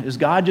 is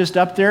God just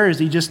up there? Does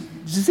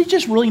he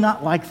just really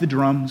not like the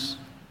drums?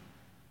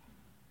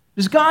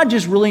 Does God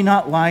just really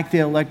not like the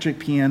electric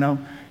piano?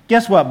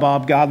 Guess what,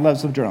 Bob? God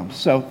loves the drums.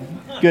 So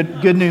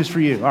good news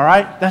for you, all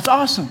right? That's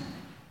awesome.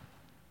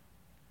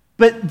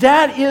 But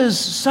that is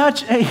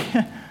such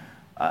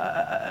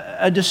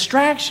a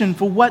distraction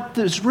for what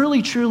is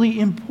really, truly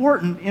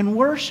important in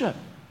worship.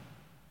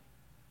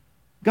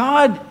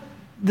 God,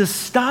 the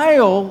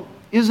style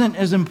isn't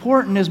as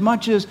important as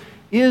much as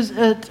is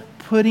it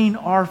putting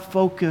our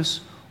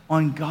focus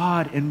on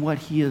God and what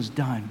He has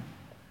done.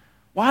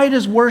 Why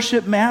does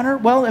worship matter?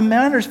 Well, it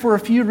matters for a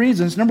few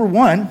reasons. Number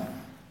one,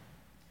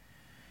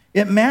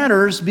 it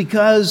matters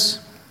because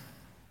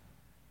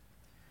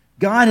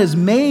God has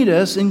made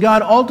us, and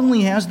God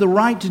ultimately has the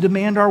right to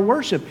demand our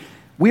worship.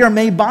 We are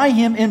made by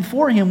Him and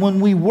for Him. When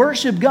we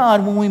worship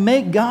God, when we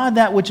make God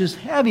that which is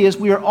heaviest,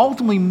 we are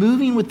ultimately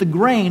moving with the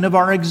grain of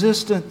our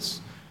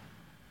existence.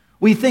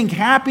 We think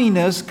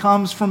happiness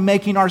comes from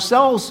making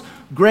ourselves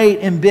great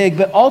and big,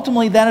 but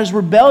ultimately that is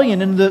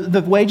rebellion, and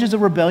the wages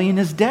of rebellion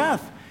is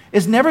death.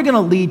 It's never going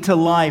to lead to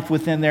life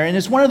within there. And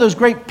it's one of those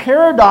great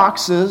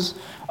paradoxes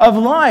of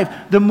life.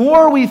 The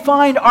more we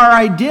find our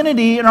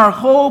identity and our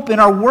hope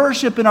and our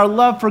worship and our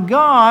love for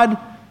God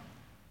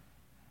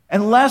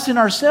and less in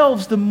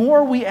ourselves, the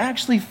more we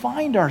actually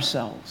find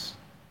ourselves.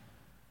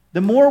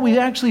 The more we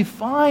actually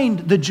find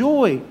the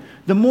joy.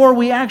 The more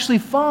we actually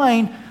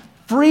find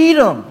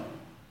freedom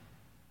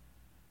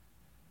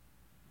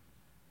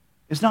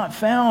is not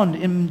found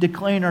in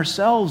declaring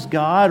ourselves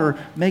God or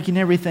making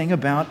everything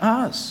about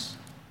us.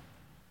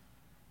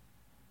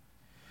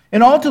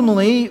 And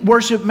ultimately,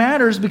 worship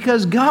matters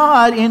because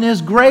God, in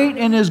His great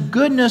and His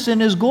goodness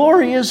and His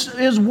glory,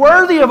 is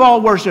worthy of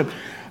all worship.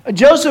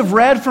 Joseph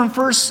read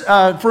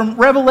from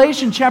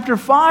Revelation chapter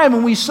 5,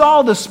 and we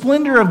saw the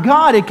splendor of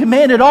God. It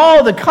commanded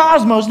all the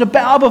cosmos to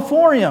bow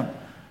before Him.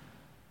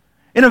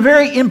 In a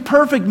very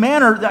imperfect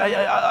manner,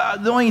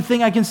 the only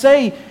thing I can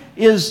say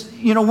is,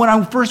 when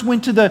I first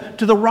went to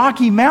the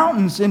Rocky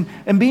Mountains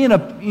and being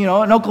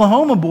an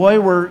Oklahoma boy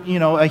where,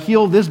 a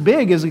hill this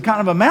big is a kind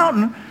of a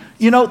mountain,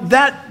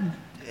 that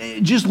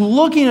just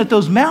looking at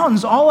those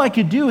mountains, all I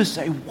could do is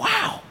say,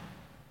 wow.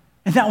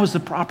 And that was the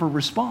proper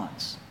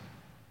response.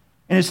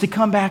 And it's to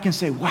come back and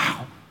say,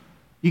 wow,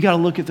 you got to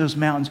look at those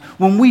mountains.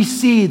 When we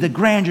see the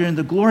grandeur and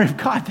the glory of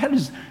God,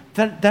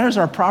 that is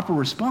our proper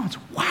response.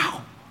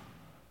 Wow.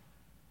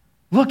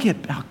 Look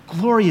at how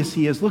glorious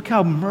He is. Look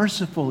how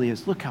merciful He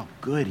is. Look how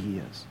good He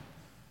is.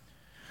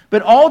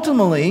 But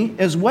ultimately,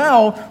 as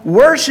well,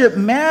 worship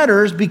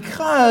matters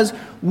because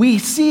we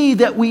see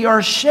that we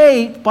are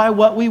shaped by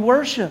what we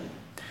worship.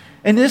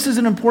 And this is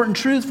an important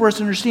truth for us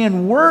to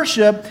understand.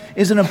 Worship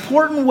is an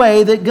important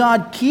way that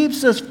God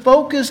keeps us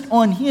focused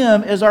on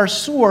Him as our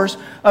source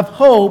of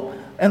hope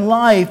and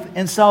life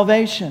and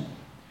salvation.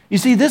 You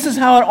see, this is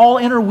how it all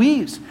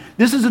interweaves.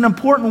 This is an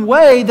important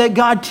way that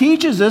God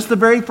teaches us the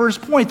very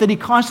first point, that He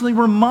constantly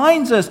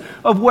reminds us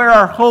of where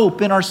our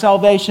hope and our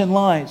salvation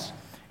lies.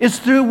 It's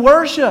through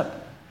worship.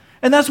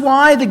 And that's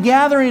why the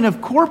gathering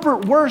of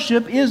corporate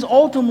worship is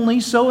ultimately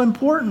so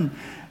important.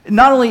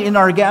 Not only in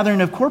our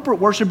gathering of corporate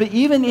worship, but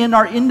even in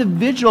our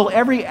individual,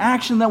 every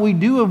action that we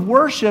do of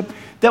worship,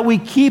 that we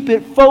keep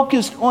it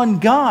focused on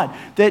God.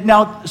 That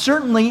now,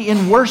 certainly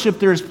in worship,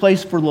 there is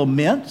place for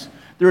lament.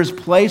 There is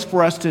place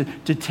for us to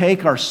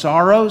take our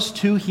sorrows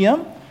to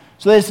Him.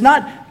 So that it's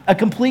not a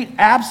complete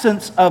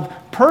absence of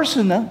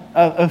person,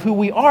 of who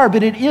we are,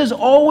 but it is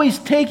always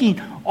taking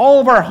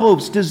all of our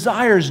hopes,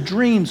 desires,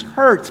 dreams,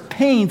 hurts,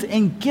 pains,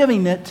 and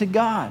giving it to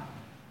God.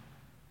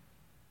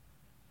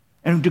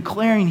 And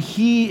declaring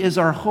He is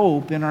our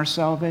hope and our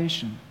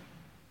salvation.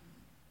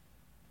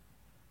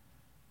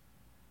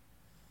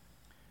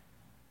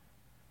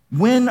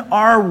 When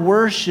our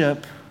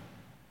worship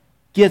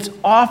gets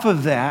off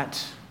of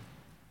that,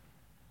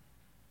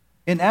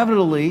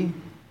 inevitably,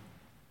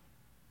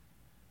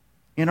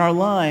 in our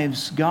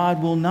lives,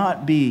 God will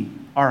not be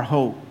our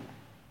hope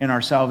and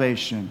our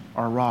salvation,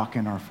 our rock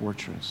and our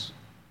fortress.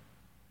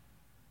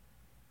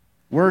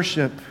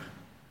 Worship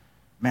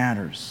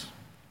matters.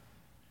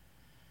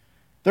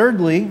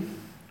 Thirdly,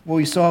 what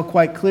we saw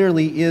quite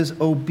clearly is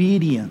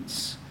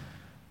obedience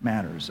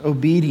matters.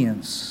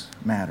 Obedience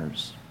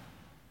matters.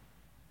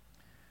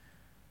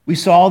 We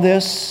saw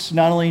this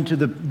not only to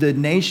the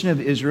nation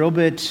of Israel,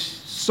 but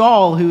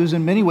Saul, who is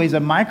in many ways a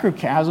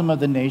microcosm of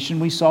the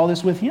nation, we saw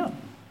this with him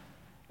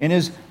in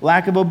his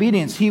lack of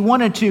obedience. He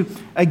wanted to,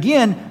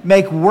 again,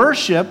 make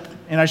worship,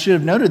 and I should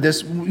have noted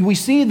this, we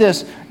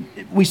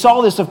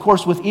saw this, of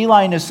course, with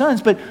Eli and his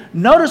sons, but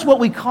notice what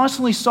we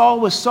constantly saw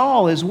with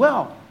Saul as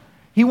well.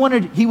 He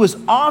was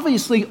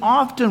obviously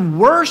often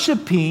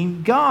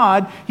worshiping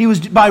God. He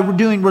was by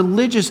doing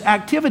religious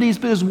activities,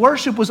 but his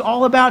worship was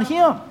all about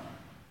him.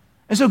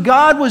 And so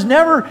God was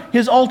never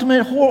his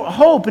ultimate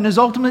hope and his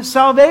ultimate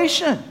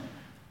salvation.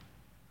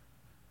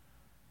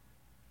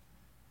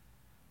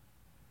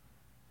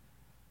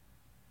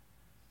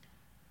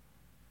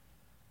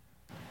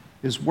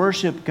 His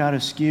worship got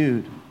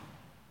askewed.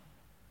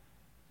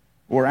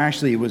 Or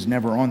actually, it was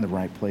never on the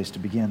right place to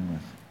begin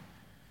with.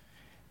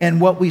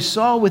 And what we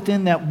saw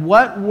within that,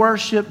 what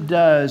worship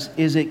does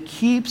is it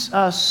keeps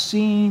us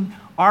seeing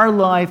our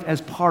life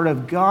as part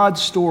of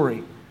God's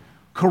story.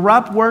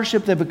 Corrupt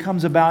worship that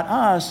becomes about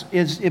us,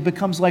 it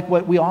becomes like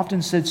what we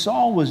often said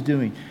Saul was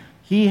doing.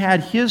 He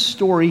had his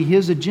story,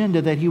 his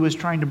agenda that he was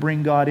trying to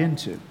bring God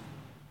into.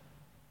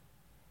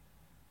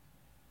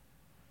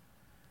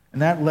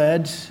 And that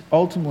led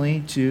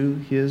ultimately to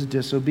his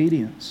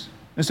disobedience.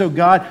 And so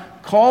God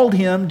called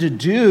him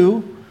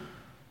to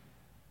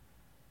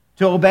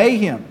obey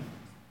him.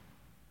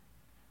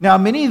 Now,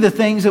 many of the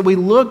things that we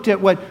looked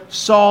at what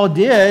Saul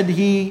did,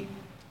 he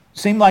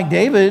seemed like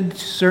David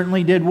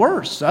certainly did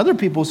worse. Other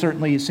people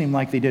certainly seemed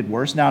like they did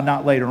worse. Now,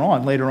 not later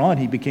on. Later on,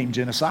 he became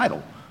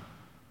genocidal,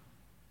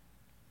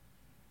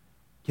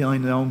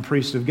 killing the own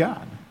priest of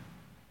God.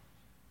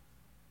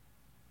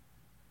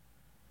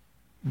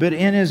 But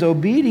in his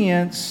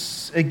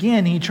obedience,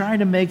 again, he tried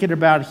to make it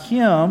about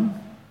him,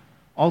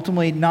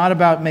 ultimately not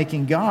about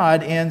making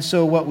God. And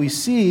so what we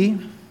see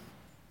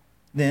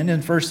then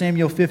in 1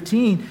 Samuel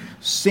 15,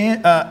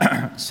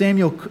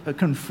 Samuel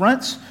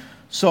confronts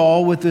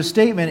Saul with this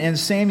statement, and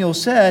Samuel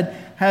said,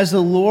 "Has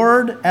the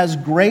Lord as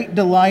great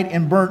delight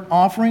in burnt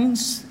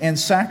offerings and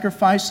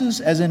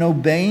sacrifices as in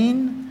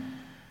obeying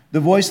the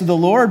voice of the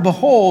Lord?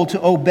 Behold,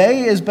 to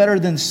obey is better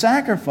than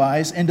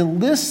sacrifice, and to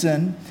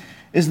listen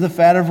is the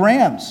fat of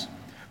rams.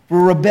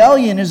 For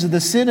rebellion is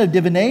the sin of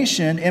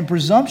divination, and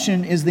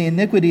presumption is the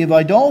iniquity of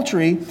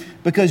idolatry,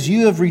 because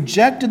you have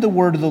rejected the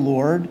word of the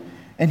Lord,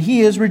 and he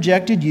has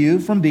rejected you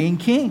from being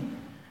king.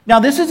 Now,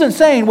 this isn't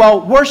saying,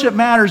 well, worship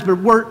matters,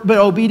 but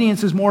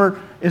obedience is more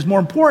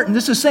important.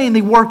 This is saying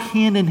they work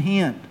hand in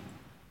hand.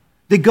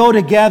 They go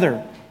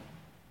together.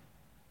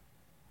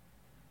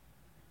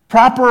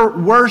 Proper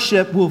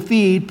worship will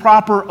feed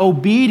proper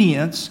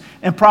obedience,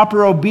 and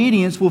proper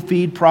obedience will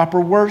feed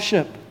proper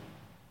worship.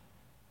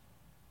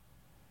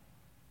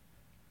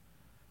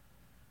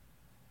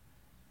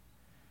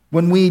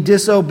 When we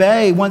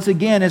disobey, once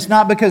again, it's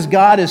not because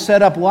God has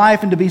set up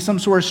life into be some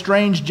sort of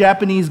strange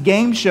Japanese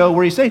game show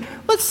where He's saying,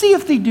 let's see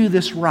if they do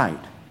this right.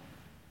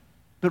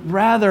 But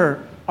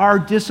rather, our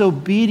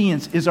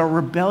disobedience is our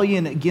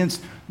rebellion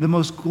against the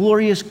most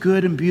glorious,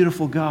 good, and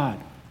beautiful God.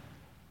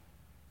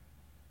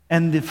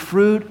 And the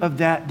fruit of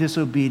that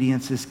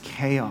disobedience is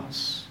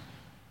chaos.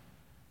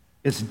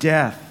 It's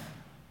death.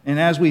 And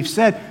as we've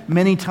said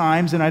many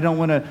times, and I don't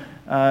want to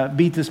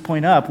beat this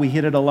point up, we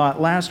hit it a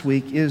lot last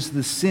week, is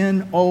the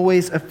sin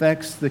always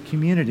affects the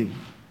community.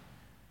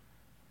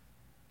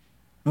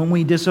 When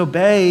we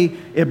disobey,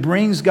 it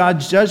brings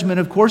God's judgment.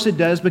 Of course it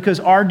does, because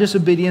our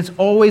disobedience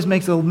always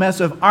makes a mess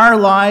of our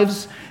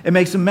lives. It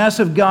makes a mess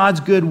of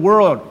God's good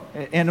world,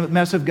 and a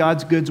mess of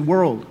God's good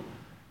world.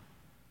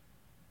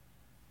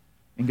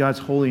 And God's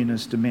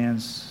holiness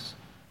demands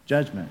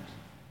judgment.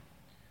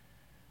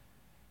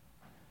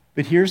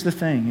 But here's the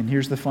thing, and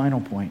here's the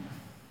final point.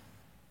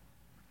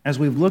 As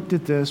we've looked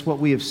at this, what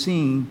we have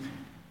seen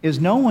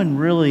is no one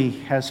really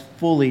has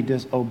fully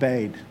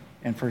disobeyed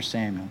in 1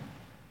 Samuel.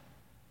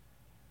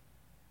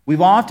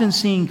 We've often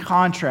seen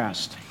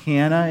contrast,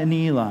 Hannah and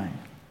Eli,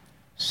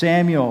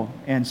 Samuel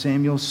and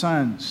Samuel's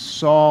sons,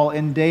 Saul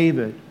and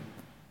David.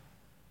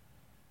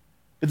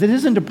 But that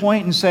isn't to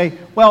point and say,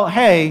 well,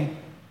 hey,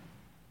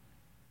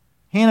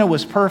 Hannah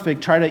was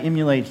perfect, try to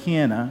emulate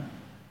Hannah.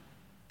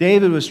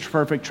 David was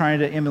perfect, trying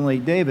to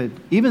emulate David.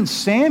 Even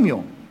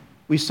Samuel,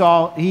 we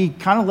saw he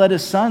kind of let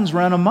his sons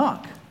run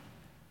amok.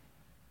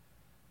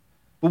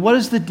 But what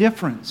is the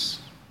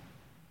difference?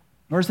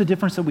 Where's the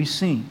difference that we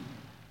see?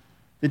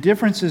 The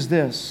difference is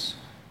this: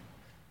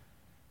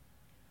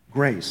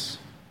 grace.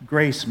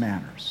 Grace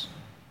matters.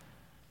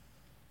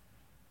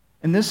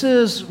 And this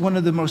is one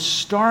of the most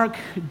stark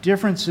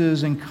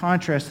differences and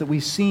contrasts that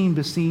we've seen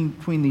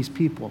between these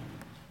people.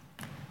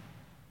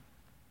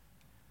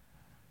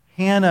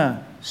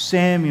 Hannah,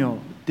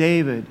 Samuel,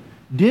 David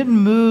didn't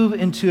move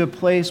into a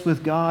place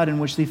with God in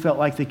which they felt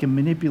like they could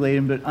manipulate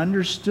Him, but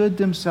understood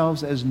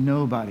themselves as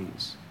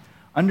nobodies.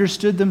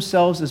 Understood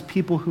themselves as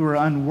people who were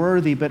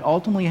unworthy, but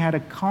ultimately had a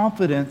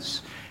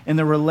confidence in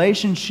the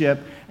relationship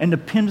and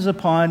depends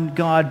upon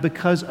God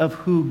because of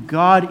who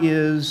God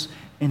is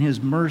and His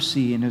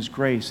mercy and His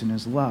grace and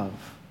His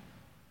love.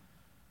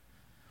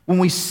 When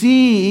we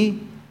see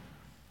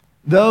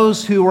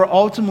those who were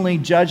ultimately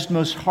judged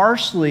most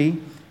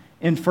harshly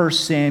in 1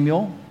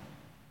 Samuel,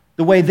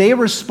 the way they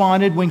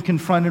responded when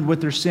confronted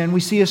with their sin, we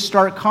see a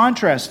stark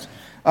contrast.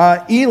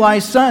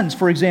 Eli's sons,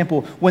 for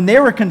example, when they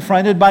were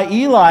confronted by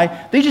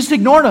Eli, they just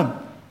ignored him.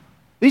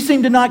 They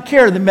seemed to not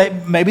care.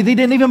 Maybe they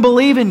didn't even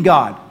believe in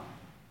God.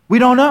 We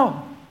don't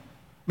know.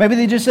 Maybe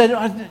they just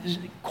said,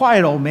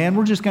 quiet, old man,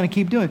 we're just going to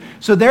keep doing it.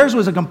 So theirs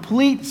was a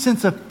complete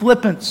sense of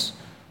flippance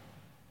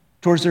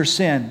towards their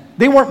sin.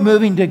 They weren't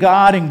moving to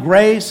God in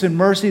grace and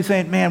mercy,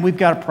 saying, man, we've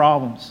got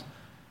problems.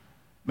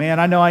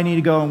 Man, I know I need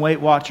to go and Weight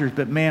Watchers,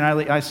 but man,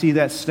 I see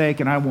that steak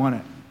and I want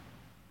it.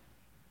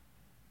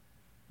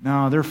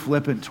 No, they're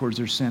flippant towards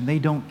their sin. They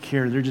don't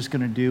care. They're just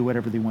going to do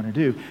whatever they want to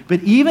do.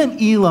 But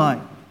even Eli,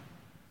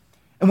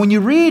 and when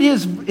you read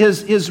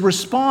his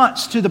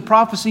response to the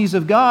prophecies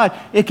of God,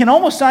 it can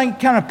almost sound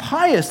kind of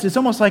pious. It's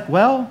almost like,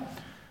 well,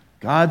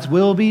 God's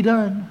will be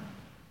done.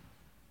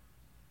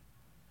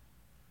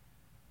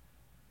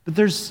 But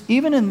there's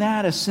even in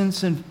that a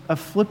sense of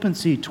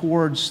flippancy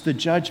towards the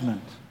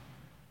judgment,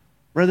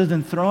 rather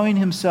than throwing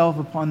himself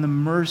upon the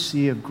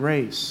mercy of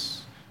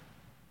grace,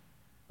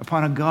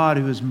 upon a God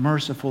who is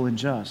merciful and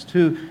just,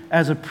 who,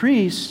 as a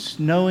priest,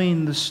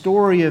 knowing the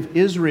story of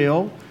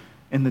Israel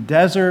in the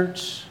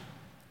desert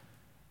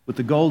with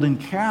the golden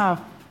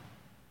calf,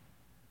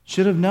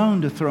 should have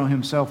known to throw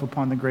himself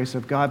upon the grace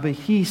of God, but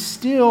he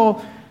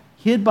still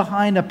hid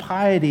behind a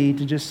piety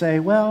to just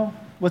say, well,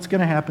 what's going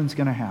to happen is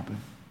going to happen.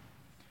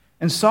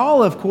 And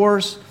Saul, of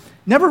course,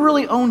 never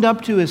really owned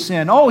up to his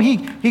sin. Oh,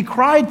 he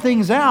cried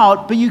things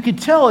out, but you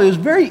could tell it was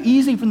very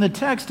easy from the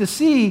text to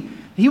see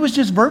he was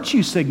just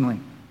virtue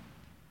signaling.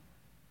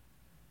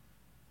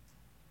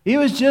 He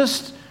was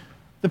just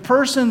the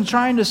person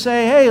trying to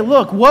say, hey,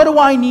 look, what do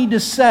I need to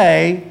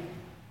say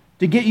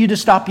to get you to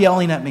stop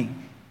yelling at me?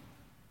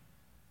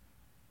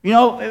 You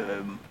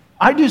know,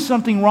 I do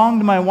something wrong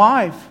to my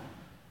wife,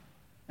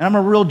 and I'm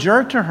a real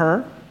jerk to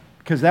her,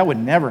 because that would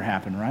never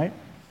happen, right?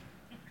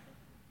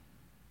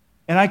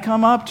 And I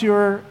come up to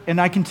her, and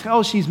I can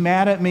tell she's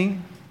mad at me,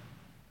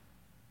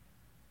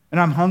 and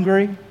I'm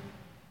hungry.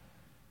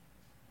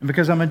 And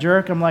because I'm a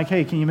jerk, I'm like,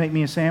 hey, can you make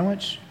me a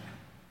sandwich?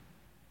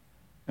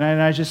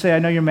 And I just say, I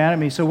know you're mad at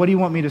me, so what do you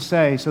want me to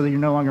say so that you're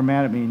no longer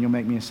mad at me and you'll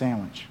make me a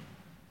sandwich?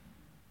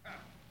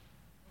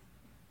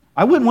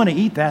 I wouldn't want to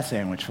eat that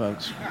sandwich,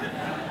 folks.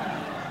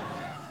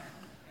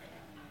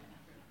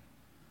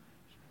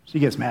 She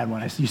gets mad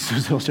when I use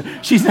those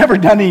illustrations. She's never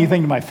done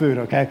anything to my food,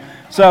 okay?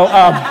 So,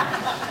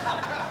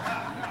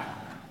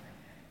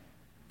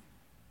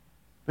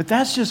 but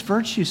that's just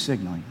virtue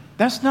signaling.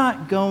 That's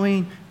not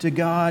going to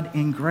God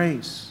in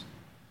grace.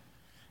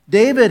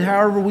 David,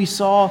 however, we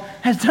saw,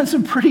 has done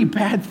some pretty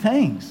bad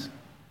things.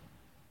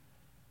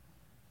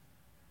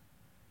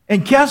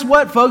 And guess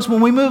what, folks?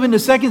 When we move into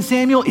 2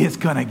 Samuel, it's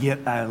going to get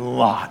a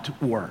lot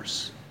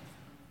worse.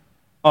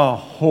 A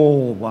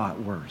whole lot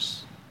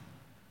worse.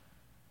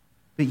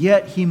 But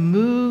yet, he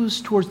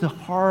moves towards the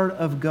heart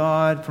of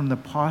God from the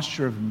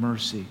posture of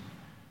mercy.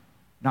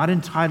 Not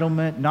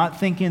entitlement, not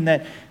thinking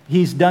that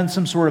he's done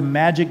some sort of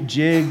magic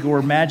jig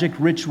or magic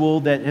ritual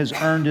that has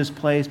earned his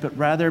place, but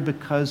rather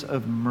because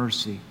of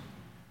mercy,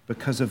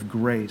 because of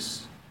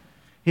grace.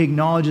 He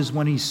acknowledges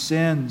when he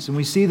sins, and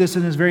we see this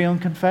in his very own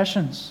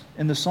confessions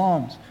in the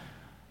Psalms.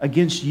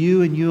 Against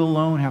you and you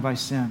alone have I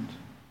sinned.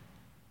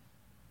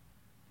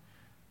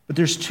 But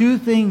there's two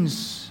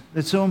things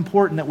that's so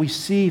important that we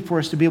see for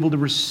us to be able to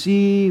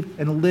receive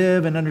and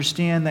live and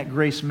understand that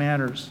grace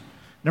matters.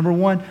 Number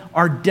one,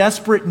 our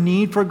desperate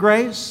need for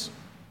grace.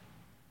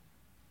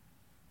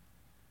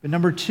 But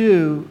number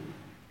two,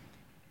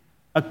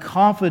 a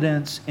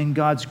confidence in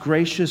God's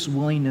gracious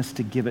willingness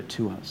to give it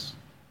to us.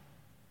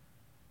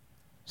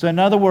 So in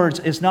other words,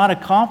 it's not a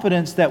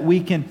confidence that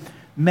we can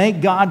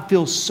make God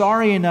feel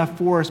sorry enough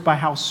for us by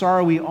how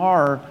sorry we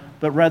are,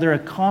 but rather a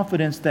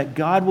confidence that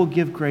God will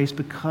give grace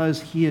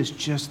because He is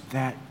just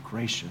that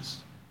gracious.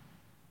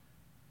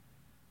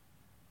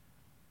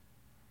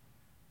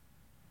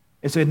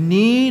 It's a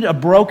need, a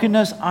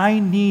brokenness. I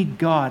need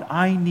God.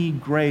 I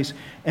need grace.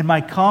 And my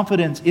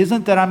confidence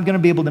isn't that I'm going to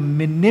be able to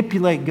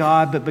manipulate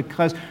God, but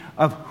because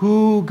of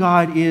who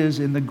God is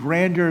and the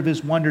grandeur of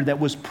His wonder that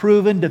was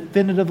proven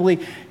definitively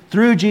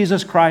through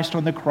Jesus Christ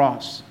on the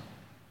cross.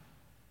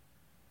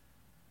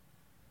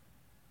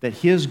 That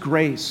His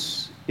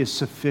grace is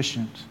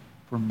sufficient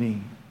for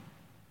me.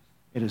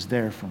 It is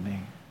there for me.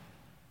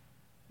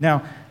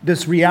 Now,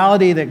 this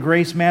reality that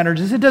grace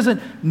matters, it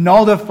doesn't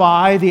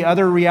nullify the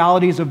other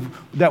realities of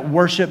that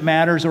worship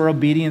matters or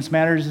obedience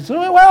matters. It's,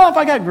 well, if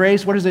I got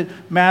grace, what does it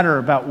matter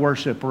about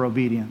worship or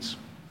obedience?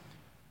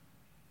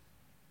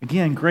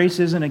 Again, grace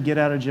isn't a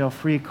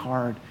get-out-of-jail-free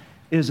card.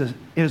 It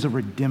is a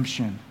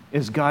redemption. It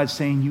is God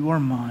saying, you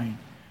are mine.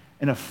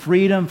 And a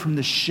freedom from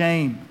the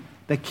shame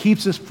that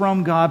keeps us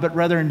from God, but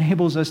rather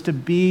enables us to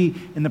be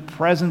in the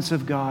presence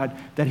of God,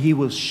 that He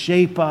will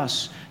shape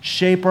us,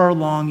 shape our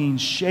longings,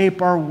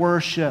 shape our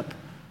worship,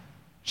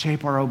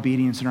 shape our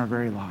obedience in our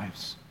very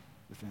lives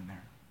within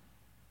there.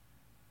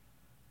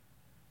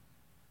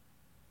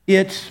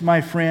 It,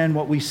 my friend,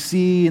 what we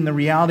see in the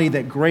reality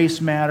that grace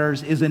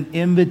matters is an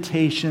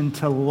invitation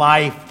to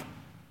life.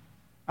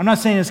 I'm not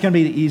saying it's going to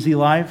be the easy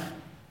life.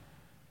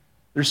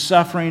 There's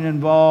suffering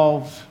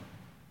involved.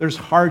 There's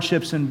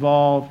hardships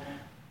involved.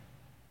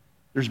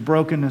 There's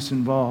brokenness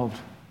involved,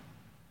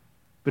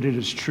 but it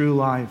is true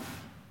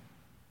life.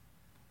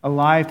 A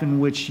life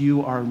in which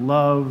you are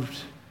loved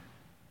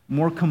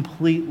more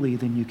completely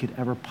than you could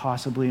ever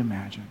possibly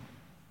imagine.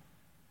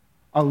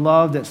 A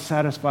love that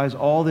satisfies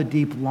all the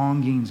deep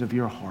longings of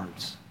your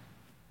hearts.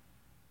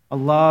 A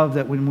love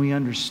that when we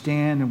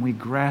understand and we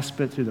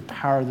grasp it through the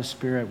power of the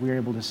Spirit, we're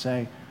able to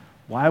say,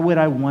 why would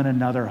I want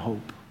another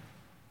hope?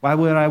 Why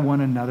would I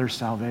want another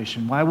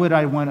salvation? Why would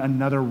I want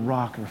another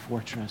rock or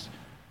fortress?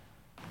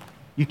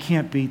 You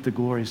can't beat the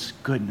glorious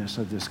goodness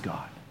of this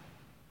God.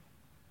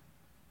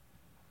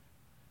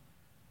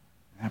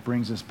 That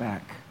brings us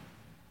back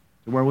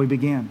to where we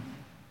began.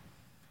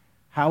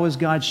 How is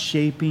God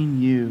shaping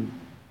you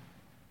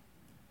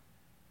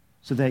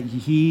so that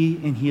He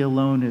and He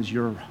alone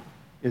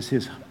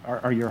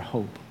are your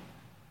hope?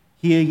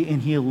 He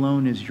and He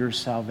alone is your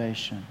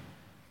salvation,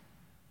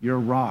 your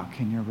rock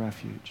and your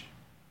refuge.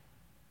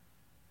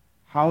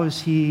 How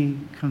is He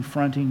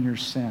confronting your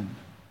sin?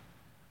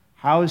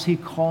 How is He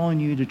calling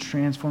you to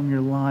transform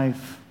your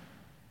life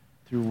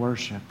through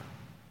worship?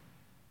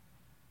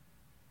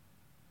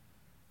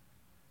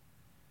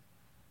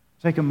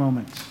 Take a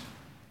moment.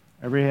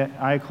 Every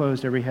eye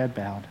closed, every head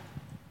bowed.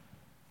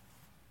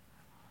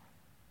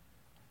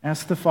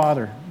 Ask the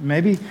Father.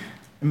 Maybe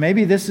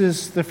this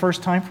is the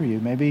first time for you.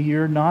 Maybe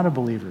you're not a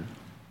believer.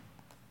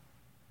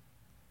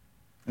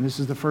 And this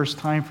is the first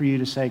time for you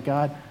to say,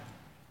 God,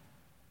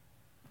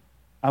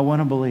 I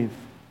want to believe.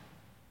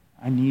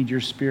 I need your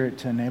Spirit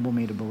to enable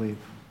me to believe.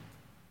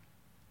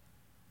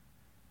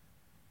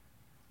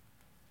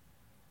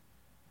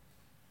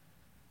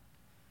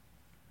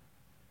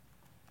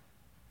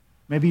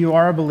 Maybe you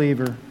are a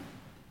believer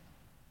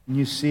and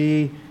you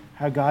see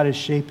how God is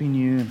shaping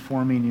you and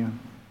forming you.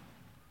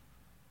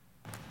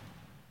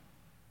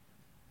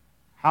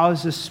 How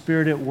is the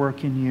Spirit at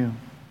work in you?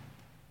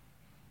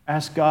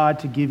 Ask God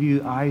to give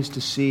you eyes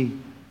to see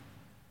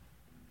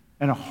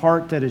and a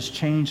heart that is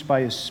changed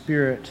by His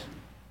Spirit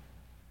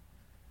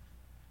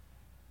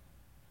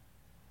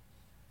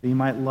that you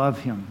might love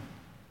him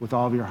with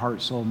all of your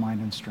heart, soul,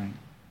 mind, and strength?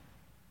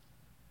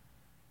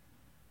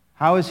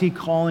 How is he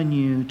calling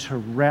you to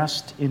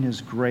rest in his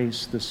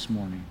grace this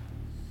morning?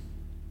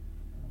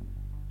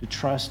 To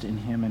trust in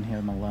him and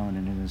him alone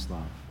and in his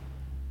love.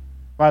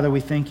 Father,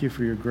 we thank you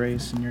for your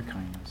grace and your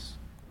kindness.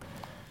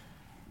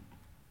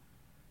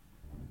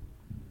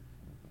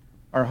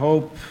 Our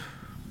hope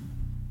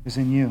is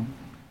in you.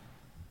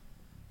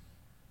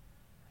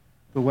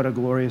 But what a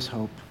glorious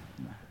hope.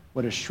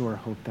 What a sure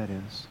hope that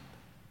is.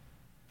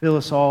 Fill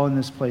us all in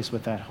this place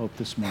with that hope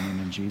this morning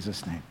in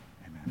Jesus' name.